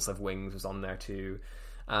Only Angels Have Wings was on there too.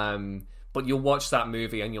 But you'll watch that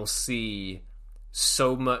movie and you'll see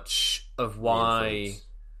so much of why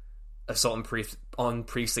Assault on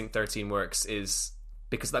Precinct 13 works is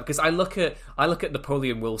because of that. Because I look at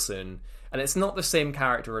Napoleon Wilson, and it's not the same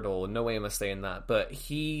character at all. No way am I saying that. But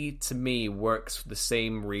he, to me, works for the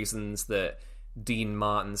same reasons that Dean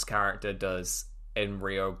Martin's character does in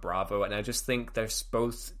Rio Bravo. And I just think they're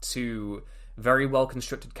both two very well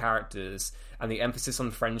constructed characters, and the emphasis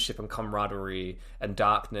on friendship and camaraderie and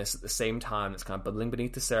darkness at the same time that's kind of bubbling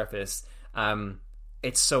beneath the surface.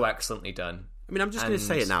 It's so excellently done. I mean, I'm just going to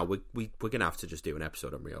say it now. We're going to have to just do an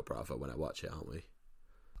episode on Rio Bravo when I watch it, aren't we?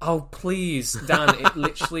 Oh, please, Dan. It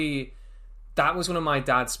literally... That was one of my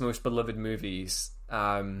dad's most beloved movies.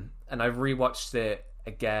 And I rewatched it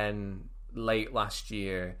again late last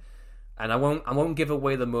year. And I won't give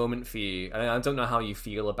away the moment for you. And I don't know how you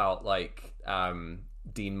feel about like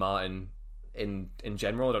Dean Martin in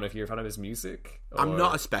general. I don't know if you're a fan of his music. Or... I'm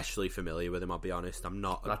not especially familiar with him, I'll be honest. I'm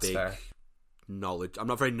not a big fair. I'm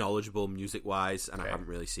not very knowledgeable music wise, and I haven't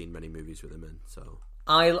really seen many movies with him in. So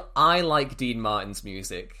I like Dean Martin's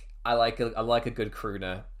music. I like a good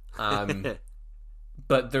crooner.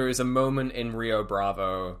 But there is a moment in Rio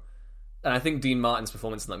Bravo. And I think Dean Martin's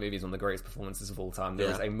performance in that movie is one of the greatest performances of all time.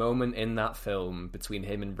 There is a moment in that film between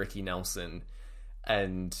him and Ricky Nelson,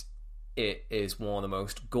 and it is one of the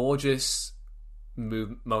most gorgeous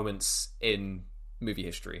moments in movie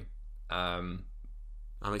history. I'm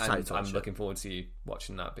excited to watch I'm looking forward to you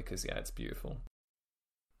watching that because, yeah, it's beautiful.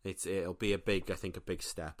 It'll be a big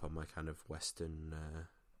step on my kind of Western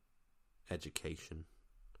education.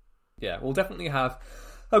 Yeah, we'll definitely have...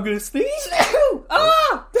 I'm going to sneeze.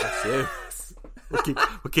 Ah! That's you.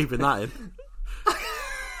 We're keeping that in.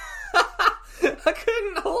 I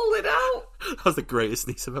couldn't hold it out. That was the greatest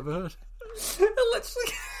sneeze I've ever heard.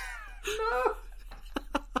 Literally. No.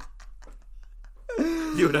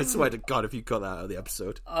 You and I swear to God if you got that out of the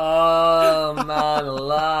episode. Oh, man,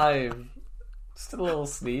 alive. Just a little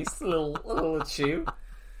sneeze, a little chew.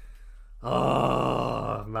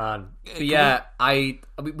 Oh man, but yeah, we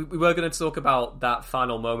were going to talk about that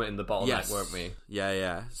final moment in the bottleneck, weren't we?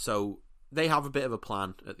 Yeah. So they have a bit of a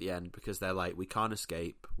plan at the end because they're like, we can't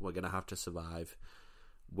escape. We're going to have to survive.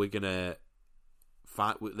 We're gonna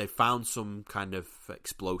they found some kind of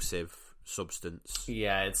explosive substance.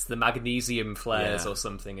 Yeah, it's the magnesium flares or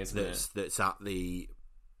something, isn't it? That's at the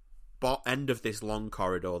end of this long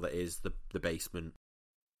corridor that is the basement.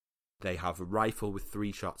 They have a rifle with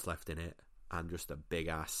 3 shots left in it and just a big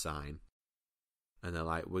ass sign. And they're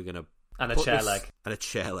like, we're gonna and a chair leg. And a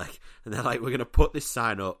chair leg. And they're like, we're gonna put this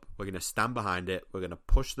sign up, we're gonna stand behind it, we're gonna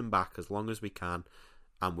push them back as long as we can,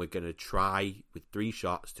 and we're gonna try with 3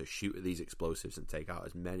 shots to shoot at these explosives and take out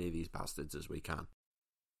as many of these bastards as we can.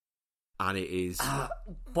 And it is.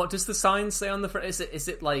 What does the sign say on the front? Is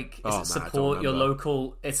it like support your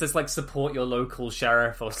local? It says like support your local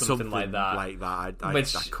sheriff or something like that. Like that. I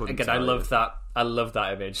couldn't. Again, I love that. I love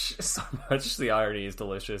that image so much. The irony is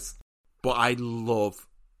delicious. But I love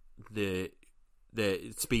the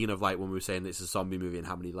speaking of like when we were saying it's a zombie movie and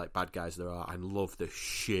how many like bad guys there are. I love the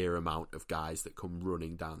sheer amount of guys that come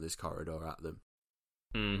running down this corridor at them.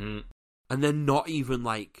 Mm-hmm. And they're not even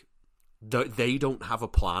like they don't have a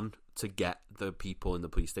plan to get the people in the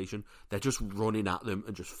police station. They're just running at them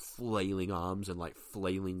and just flailing arms and like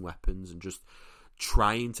flailing weapons and just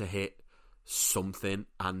trying to hit something,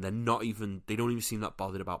 and they don't even seem that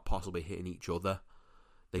bothered about possibly hitting each other.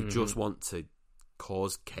 They just want to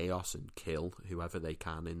cause chaos and kill whoever they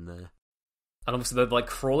can in there. And obviously they're like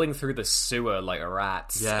crawling through the sewer like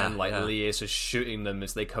rats, and Lee is just shooting them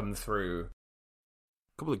as they come through.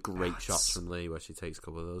 A couple of great shots from Lee where she takes a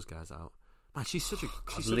couple of those guys out. Man, she's such a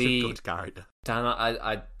good character. Dan,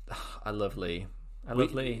 I love Lee. I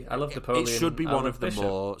love Lee. I love Napoleon. It should be one of the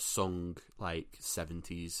more sung like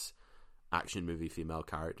 70s action movie female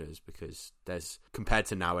characters, because there's, compared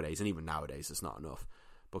to nowadays, and even nowadays it's not enough,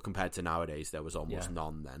 but compared to nowadays there was almost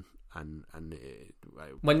none then. And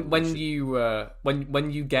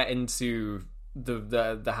when you get into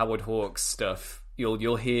the Howard Hawks stuff,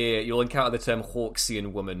 you'll encounter the term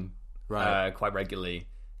Hawksian woman quite regularly.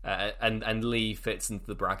 And Lee fits into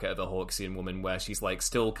the bracket of a Hawksian woman, where she's like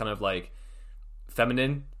still kind of like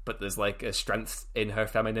feminine, but there's like a strength in her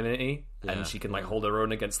femininity, and she can like hold her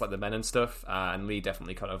own against like the men and stuff. And Lee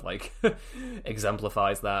definitely kind of like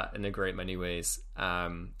exemplifies that in a great many ways.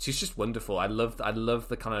 She's just wonderful. I love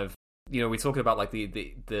the kind of, we're talking about like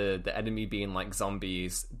the enemy being like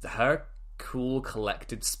zombies. Her cool,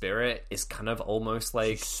 collected spirit is kind of almost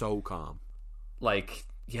like she's so calm. Like.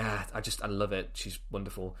 Yeah, I love it. She's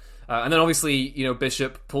wonderful. And then obviously,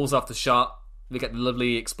 Bishop pulls off the shot. We get the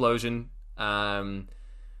lovely explosion. The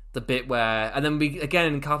bit where... And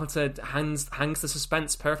then Carpenter hangs the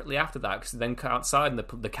suspense perfectly after that, because then outside and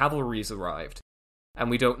the cavalry's arrived. And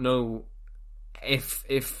we don't know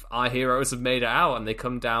if our heroes have made it out, and they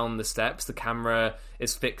come down the steps. The camera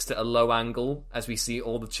is fixed at a low angle as we see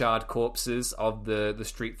all the charred corpses of the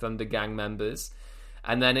Street Thunder gang members.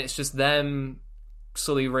 And then it's just them...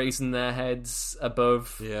 slowly raising their heads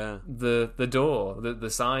above the door, the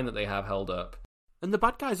sign that they have held up. And the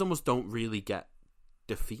bad guys almost don't really get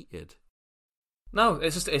defeated. No,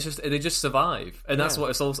 it's just they just survive. And that's what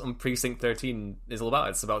it's all on Precinct 13 is all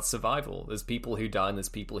about. It's about survival. There's people who die and there's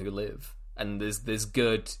people who live. And there's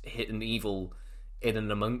good hidden evil in and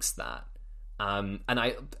amongst that. And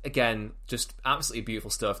I, again, just absolutely beautiful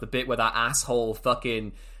stuff. The bit where that asshole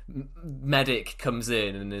fucking medic comes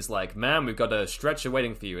in and is like, "Man, we've got a stretcher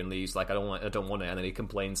waiting for you," and Lee's like, I don't want it, and then he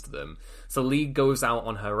complains to them. So Lee goes out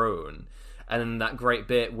on her own, and then that great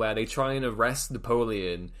bit where they try and arrest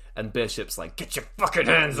Napoleon, and Bishop's like, "Get your fucking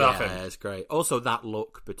hands off him!" Yeah, it's great. Also, that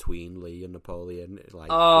look between Lee and Napoleon,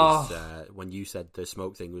 like, when you said the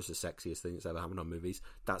smoke thing was the sexiest thing that's ever happened on movies,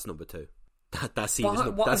 that's number 2. That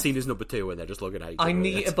scene is number 2 when they're just looking at each other. I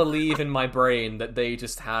need to believe in my brain that they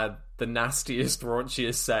just had the nastiest,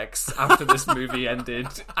 raunchiest sex after this movie ended.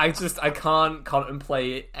 I can't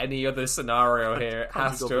contemplate any other scenario here. It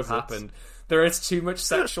has to have happened. There is too much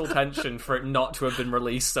sexual tension for it not to have been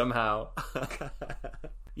released somehow.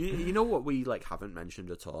 You know what we haven't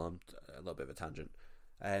mentioned at all? A little bit of a tangent.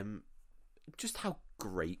 Just how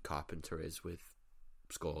great Carpenter is with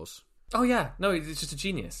scores. Oh yeah, no, he's just a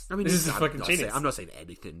genius. I mean, this is a fucking genius. I'm not saying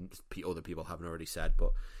anything other people haven't already said,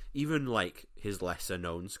 but even his lesser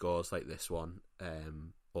known scores like this one,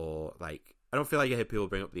 or I don't feel like I hear people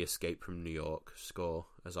bring up the Escape from New York score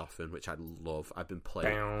as often, which I love. I've been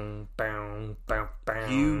playing.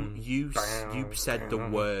 You said the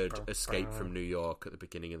word Escape from New York at the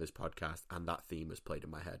beginning of this podcast, and that theme has played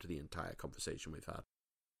in my head the entire conversation we've had.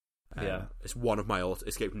 It's one of my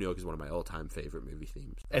Escape from New York is one of my all-time favorite movie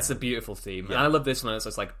themes. It's a beautiful theme, and I love this one. So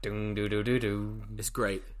it's like doo doo doo doo doo. It's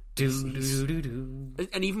great.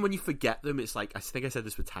 And even when you forget them, it's like, I think I said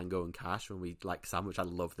this with Tango and Cash when we Sam, which I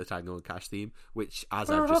love the Tango and Cash theme, which, as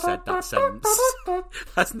I've just said that sentence,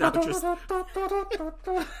 that's now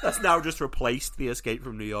just replaced the Escape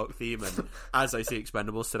from New York theme, and as I see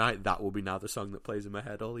Expendables tonight, that will be now the song that plays in my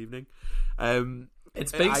head all evening.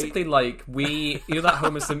 It's basically like that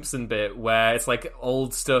Homer Simpson bit where it's like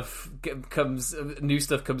old stuff new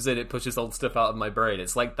stuff comes in, it pushes old stuff out of my brain.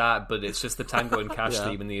 It's like that, but it's just the Tango and Cash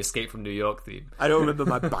theme and the Escape from New York theme. I don't remember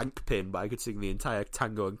my bank pin, but I could sing the entire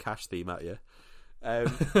Tango and Cash theme at you.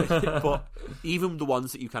 But even the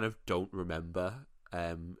ones that you kind of don't remember,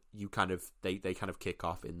 you kind of they kind of kick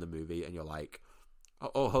off in the movie, and you're like,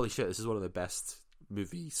 oh holy shit, this is one of the best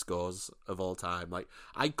movie scores of all time. Like,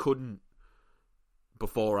 I couldn't,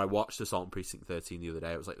 before I watched Assault on Precinct 13 the other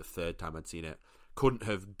day, it was like the third time I'd seen it, couldn't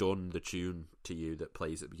have done the tune to you that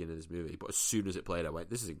plays at the beginning of this movie, but as soon as it played I went,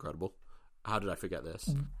 this is incredible. How did I forget this?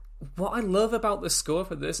 What I love about the score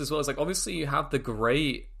for this as well is, like, obviously you have the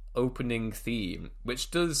great opening theme, which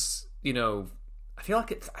does, I feel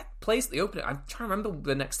like it plays the opening. I'm trying to remember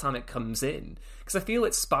the next time it comes in, because I feel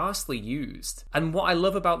it's sparsely used. And what I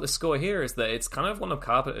love about the score here is that it's kind of one of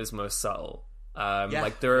Carpenter's most subtle.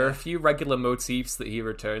 There are a few regular motifs that he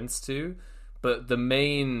returns to, but the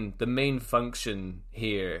main function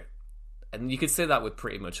here, and you could say that with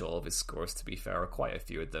pretty much all of his scores, to be fair, or quite a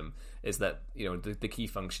few of them, is that the key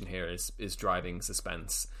function here is driving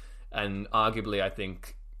suspense. And arguably, I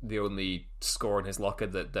think the only score in his locker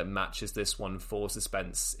that matches this one for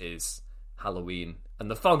suspense is Halloween. And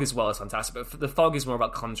The Fog as well is fantastic, but The Fog is more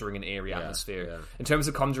about conjuring an eerie atmosphere. Yeah. In terms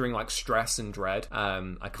of conjuring like stress and dread,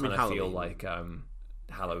 I kind of feel like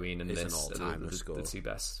Halloween and this are the two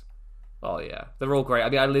best. Oh yeah, they're all great. I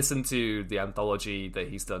mean, I listened to the anthology that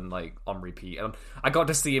he's done like on repeat, and I got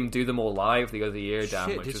to see him do them all live the other year,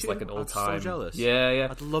 Dan, which was like an all-time. I'm so jealous. Yeah.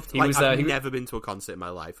 I'd love to. I've never been to a concert in my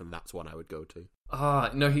life, and that's one I would go to.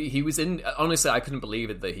 No, he was in. Honestly, I couldn't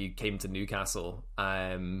believe it that he came to Newcastle.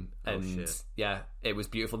 Yeah, it was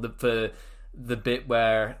beautiful. For the bit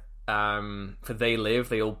where for They Live,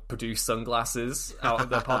 they all produce sunglasses out of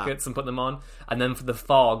their pockets and put them on, and then for the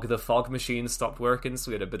fog machine stopped working,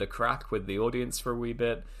 so we had a bit of crack with the audience for a wee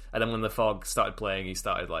bit. And then when the fog started playing, he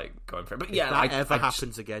started like going for it. But if that ever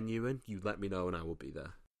happens again, Ewan, you let me know and I will be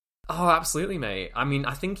there. Oh, absolutely, mate. I mean,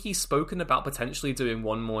 I think he's spoken about potentially doing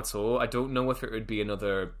one more tour. I don't know if it would be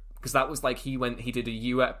another, because that was like he did a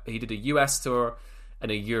US tour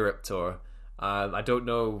and a Europe tour. I don't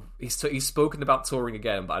know. He's spoken about touring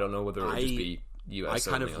again, but I don't know whether it would just be US.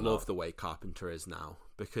 I kind of love the way Carpenter is now,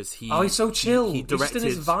 because he's so chill. He's just in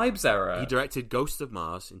his vibes era. He directed Ghost of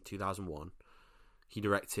Mars in 2001. He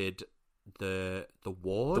directed the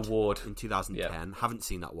Ward in 2010. Yeah. Haven't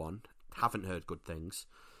seen that one. Haven't heard good things.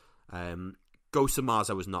 Ghost of Mars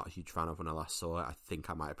I was not a huge fan of when I last saw it. I think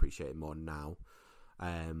I might appreciate it more now.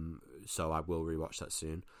 So I will rewatch that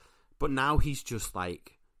soon. But now he's just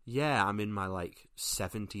like, yeah, I'm in my like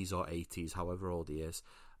 70s or 80s, however old he is,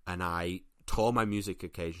 and I tour my music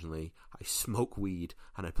occasionally, I smoke weed,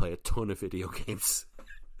 and I play a ton of video games.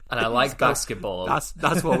 And I like basketball.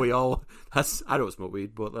 That's what we all. I don't smoke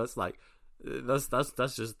weed, but that's like that's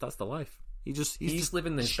the life. He's just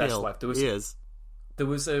living his best life. There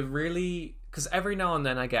was a really, because every now and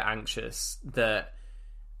then I get anxious that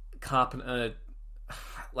Carpenter,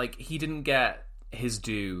 like, he didn't get his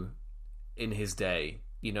due in his day.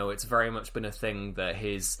 It's very much been a thing that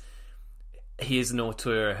he as an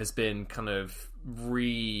auteur has been kind of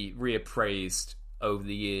reappraised over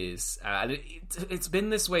the years. And it's been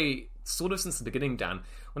this way sort of since the beginning, Dan.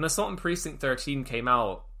 When Assault on Precinct 13 came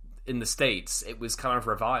out in the States, it was kind of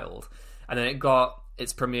reviled. And then it got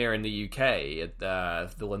its premiere in the UK at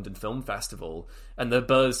the London Film Festival, and the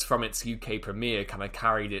buzz from its UK premiere kind of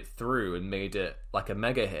carried it through and made it like a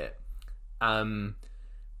mega hit.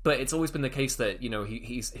 But it's always been the case that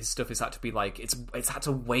his stuff has had to be like it's had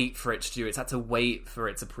to wait for its due. It's had to wait for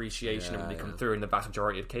its appreciation and really come through in the vast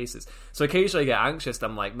majority of cases. So occasionally I get anxious.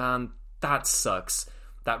 I'm like, man, that sucks.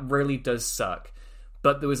 That really does suck.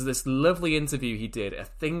 But there was this lovely interview he did. I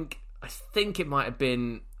think it might have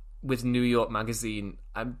been with New York Magazine.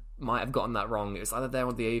 I might have gotten that wrong. It was either there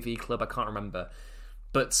or the AV Club. I can't remember.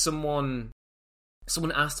 But someone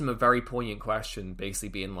asked him a very poignant question, basically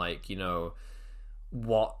being like,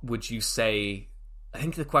 what would you say? I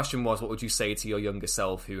think the question was, what would you say to your younger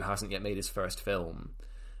self who hasn't yet made his first film?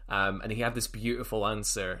 And he had this beautiful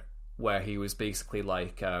answer where he was basically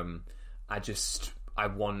like, I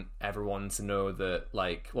want everyone to know that,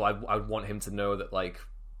 like, I want him to know that, like,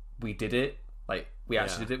 we did it. Like, we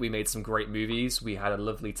actually did it. We made some great movies. We had a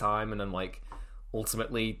lovely time, and I'm, like,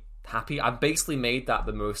 ultimately happy. I basically made that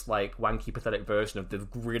the most, like, wanky, pathetic version of the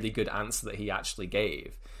really good answer that he actually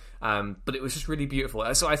gave. But it was just really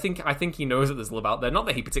beautiful. So I think he knows that there's love out there. Not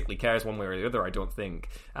that he particularly cares one way or the other, I don't think.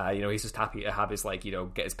 He's just happy to have his, like,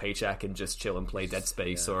 get his paycheck and just chill and play Dead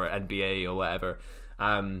Space or NBA or whatever.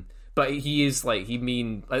 But he is like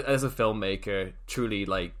as a filmmaker, truly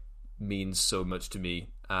like means so much to me.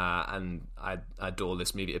 And I adore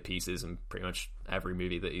this movie to pieces, and pretty much every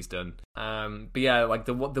movie that he's done. But yeah, like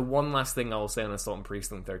the one last thing I will say on Assault on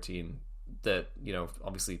Precinct 13, that, you know,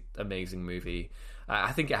 obviously amazing movie.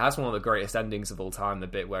 I think it has one of the greatest endings of all time. The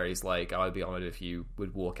bit where he's like, "I would be honored if you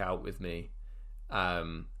would walk out with me,"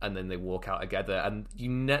 and then they walk out together, and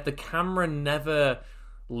the camera never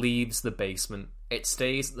leaves the basement. It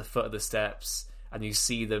stays at the foot of the steps, and you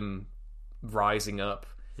see them rising up,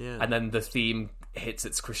 and then the theme hits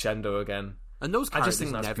its crescendo again. And those characters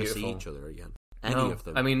never beautiful. see each other again. Any of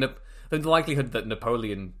them. I mean, the likelihood that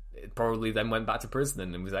Napoleon probably then went back to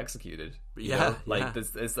prison and was executed.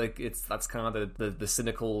 That's kind of the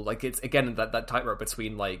cynical, like, it's again that tightrope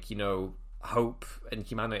between, like, you know, hope and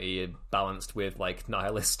humanity balanced with like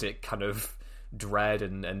nihilistic kind of dread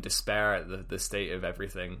and despair at the state of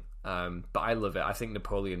everything. But I love it. I think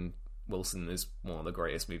Napoleon Wilson is one of the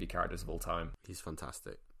greatest movie characters of all time. He's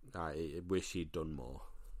fantastic. I wish he'd done more.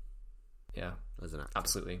 Yeah, as an actor.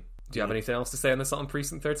 Absolutely. Do you have anything else to say on this on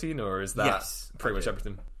Precinct 13, or is that pretty much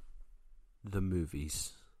everything? The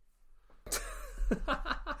movies.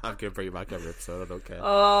 I'm gonna bring it back every episode. I don't care.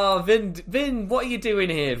 Oh, Vin, what are you doing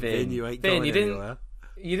here, Vin? You ain't going anywhere.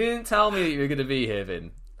 You didn't tell me that you were going to be here,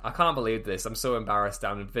 Vin. I can't believe this. I'm so embarrassed.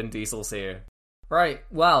 Down Vin Diesel's here. Right.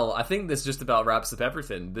 Well, I think this just about wraps up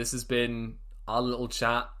everything. This has been our little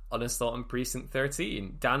chat on Assault on Precinct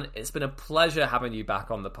 13. Dan, it's been a pleasure having you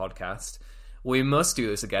back on the podcast. We must do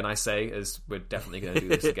this again, I say, as we're definitely going to do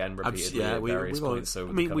this again repeatedly at various points.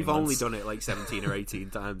 We've only done it like 17 or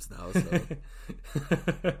 18 times now. So.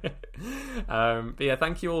 But yeah,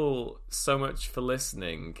 thank you all so much for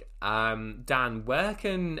listening. Dan, where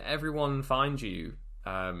can everyone find you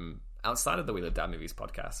outside of the We Love Dad Movies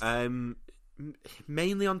podcast?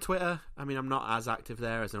 Mainly on Twitter. I mean, I'm not as active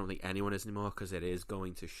there as I don't think anyone is anymore, because it is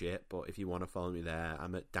going to shit. But if you want to follow me there,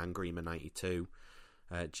 I'm at DanGrima92.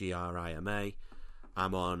 Grima.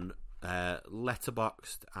 I'm on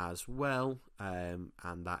Letterboxd as well, and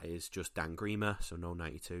that is just Dan Grima, so no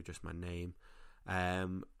 92, just my name.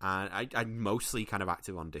 And I'm mostly kind of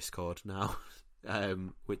active on Discord now,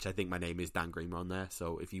 which I think my name is Dan Grima on there.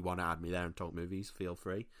 So if you want to add me there and talk movies, feel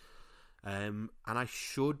free. And I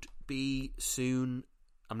should be soon.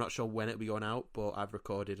 I'm not sure when it'll be going out, but I've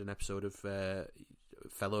recorded an episode of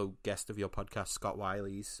fellow guest of your podcast, Scott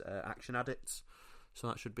Wiley's Action Addicts. So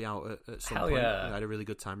that should be out at some point. Yeah. I had a really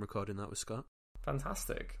good time recording that with Scott.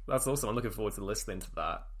 Fantastic. That's awesome. I'm looking forward to listening to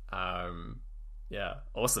that. Yeah,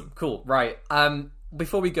 awesome. Cool. Right.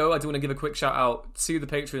 Before we go, I do want to give a quick shout out to the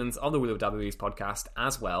patrons on the We Love Dad Movies podcast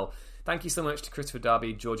as well. Thank you so much to Christopher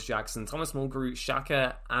Darby, George Jackson, Thomas Mulgrew,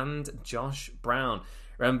 Shaka, and Josh Brown.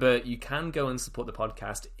 Remember, you can go and support the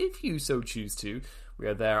podcast if you so choose to. We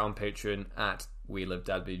are there on Patreon at We Love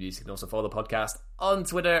Dad Movies. You can also follow the podcast on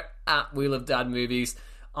Twitter at We Love Dad Movies.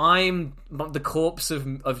 The corpse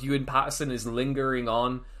of Ewan Patterson is lingering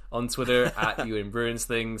on Twitter at Ewan Ruins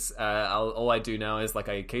Things. All I do now is, like,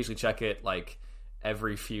 I occasionally check it, like,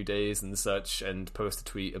 every few days and such, and post a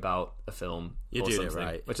tweet about a film or something. It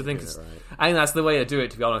right. Which I think that's the way to do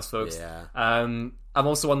it, to be honest, folks. Yeah. I'm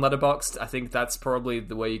also on Letterboxd. I think that's probably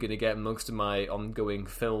the way you're going to get most of my ongoing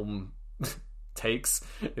film takes,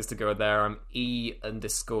 is to go there. I'm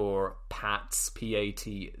E_Patz, Patz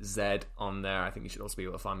on there. I think you should also be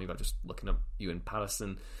able to find me by just looking up Ewan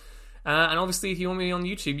Patterson. And obviously, if you want me on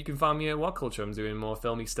YouTube, you can find me at What Culture. I'm doing more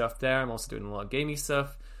filmy stuff there. I'm also doing a lot of gamey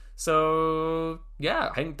stuff. So, yeah,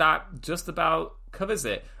 I think that just about covers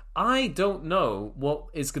it. I don't know what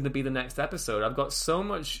is going to be the next episode. I've got so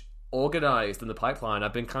much organized in the pipeline.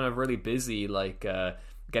 I've been kind of really busy, like,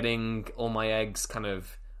 getting all my eggs kind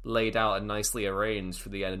of laid out and nicely arranged for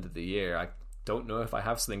the end of the year. I don't know if I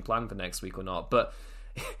have something planned for next week or not, but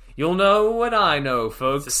you'll know when I know,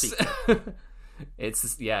 folks.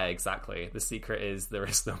 Yeah, exactly. The secret is there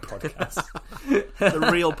is no podcast. The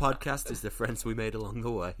real podcast is the friends we made along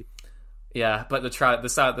the way. Yeah, but the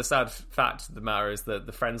sad fact of the matter is that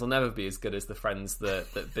the friends will never be as good as the friends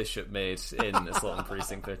that Bishop made in Assault on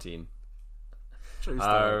Precinct 13. True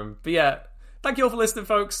story. But yeah, thank you all for listening,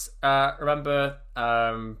 folks. Remember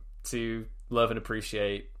to love and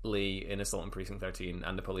appreciate Lee in Assault on Precinct 13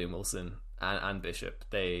 and Napoleon Wilson and Bishop.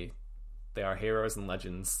 They are heroes and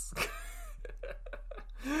legends.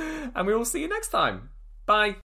 And we will see you next time. Bye.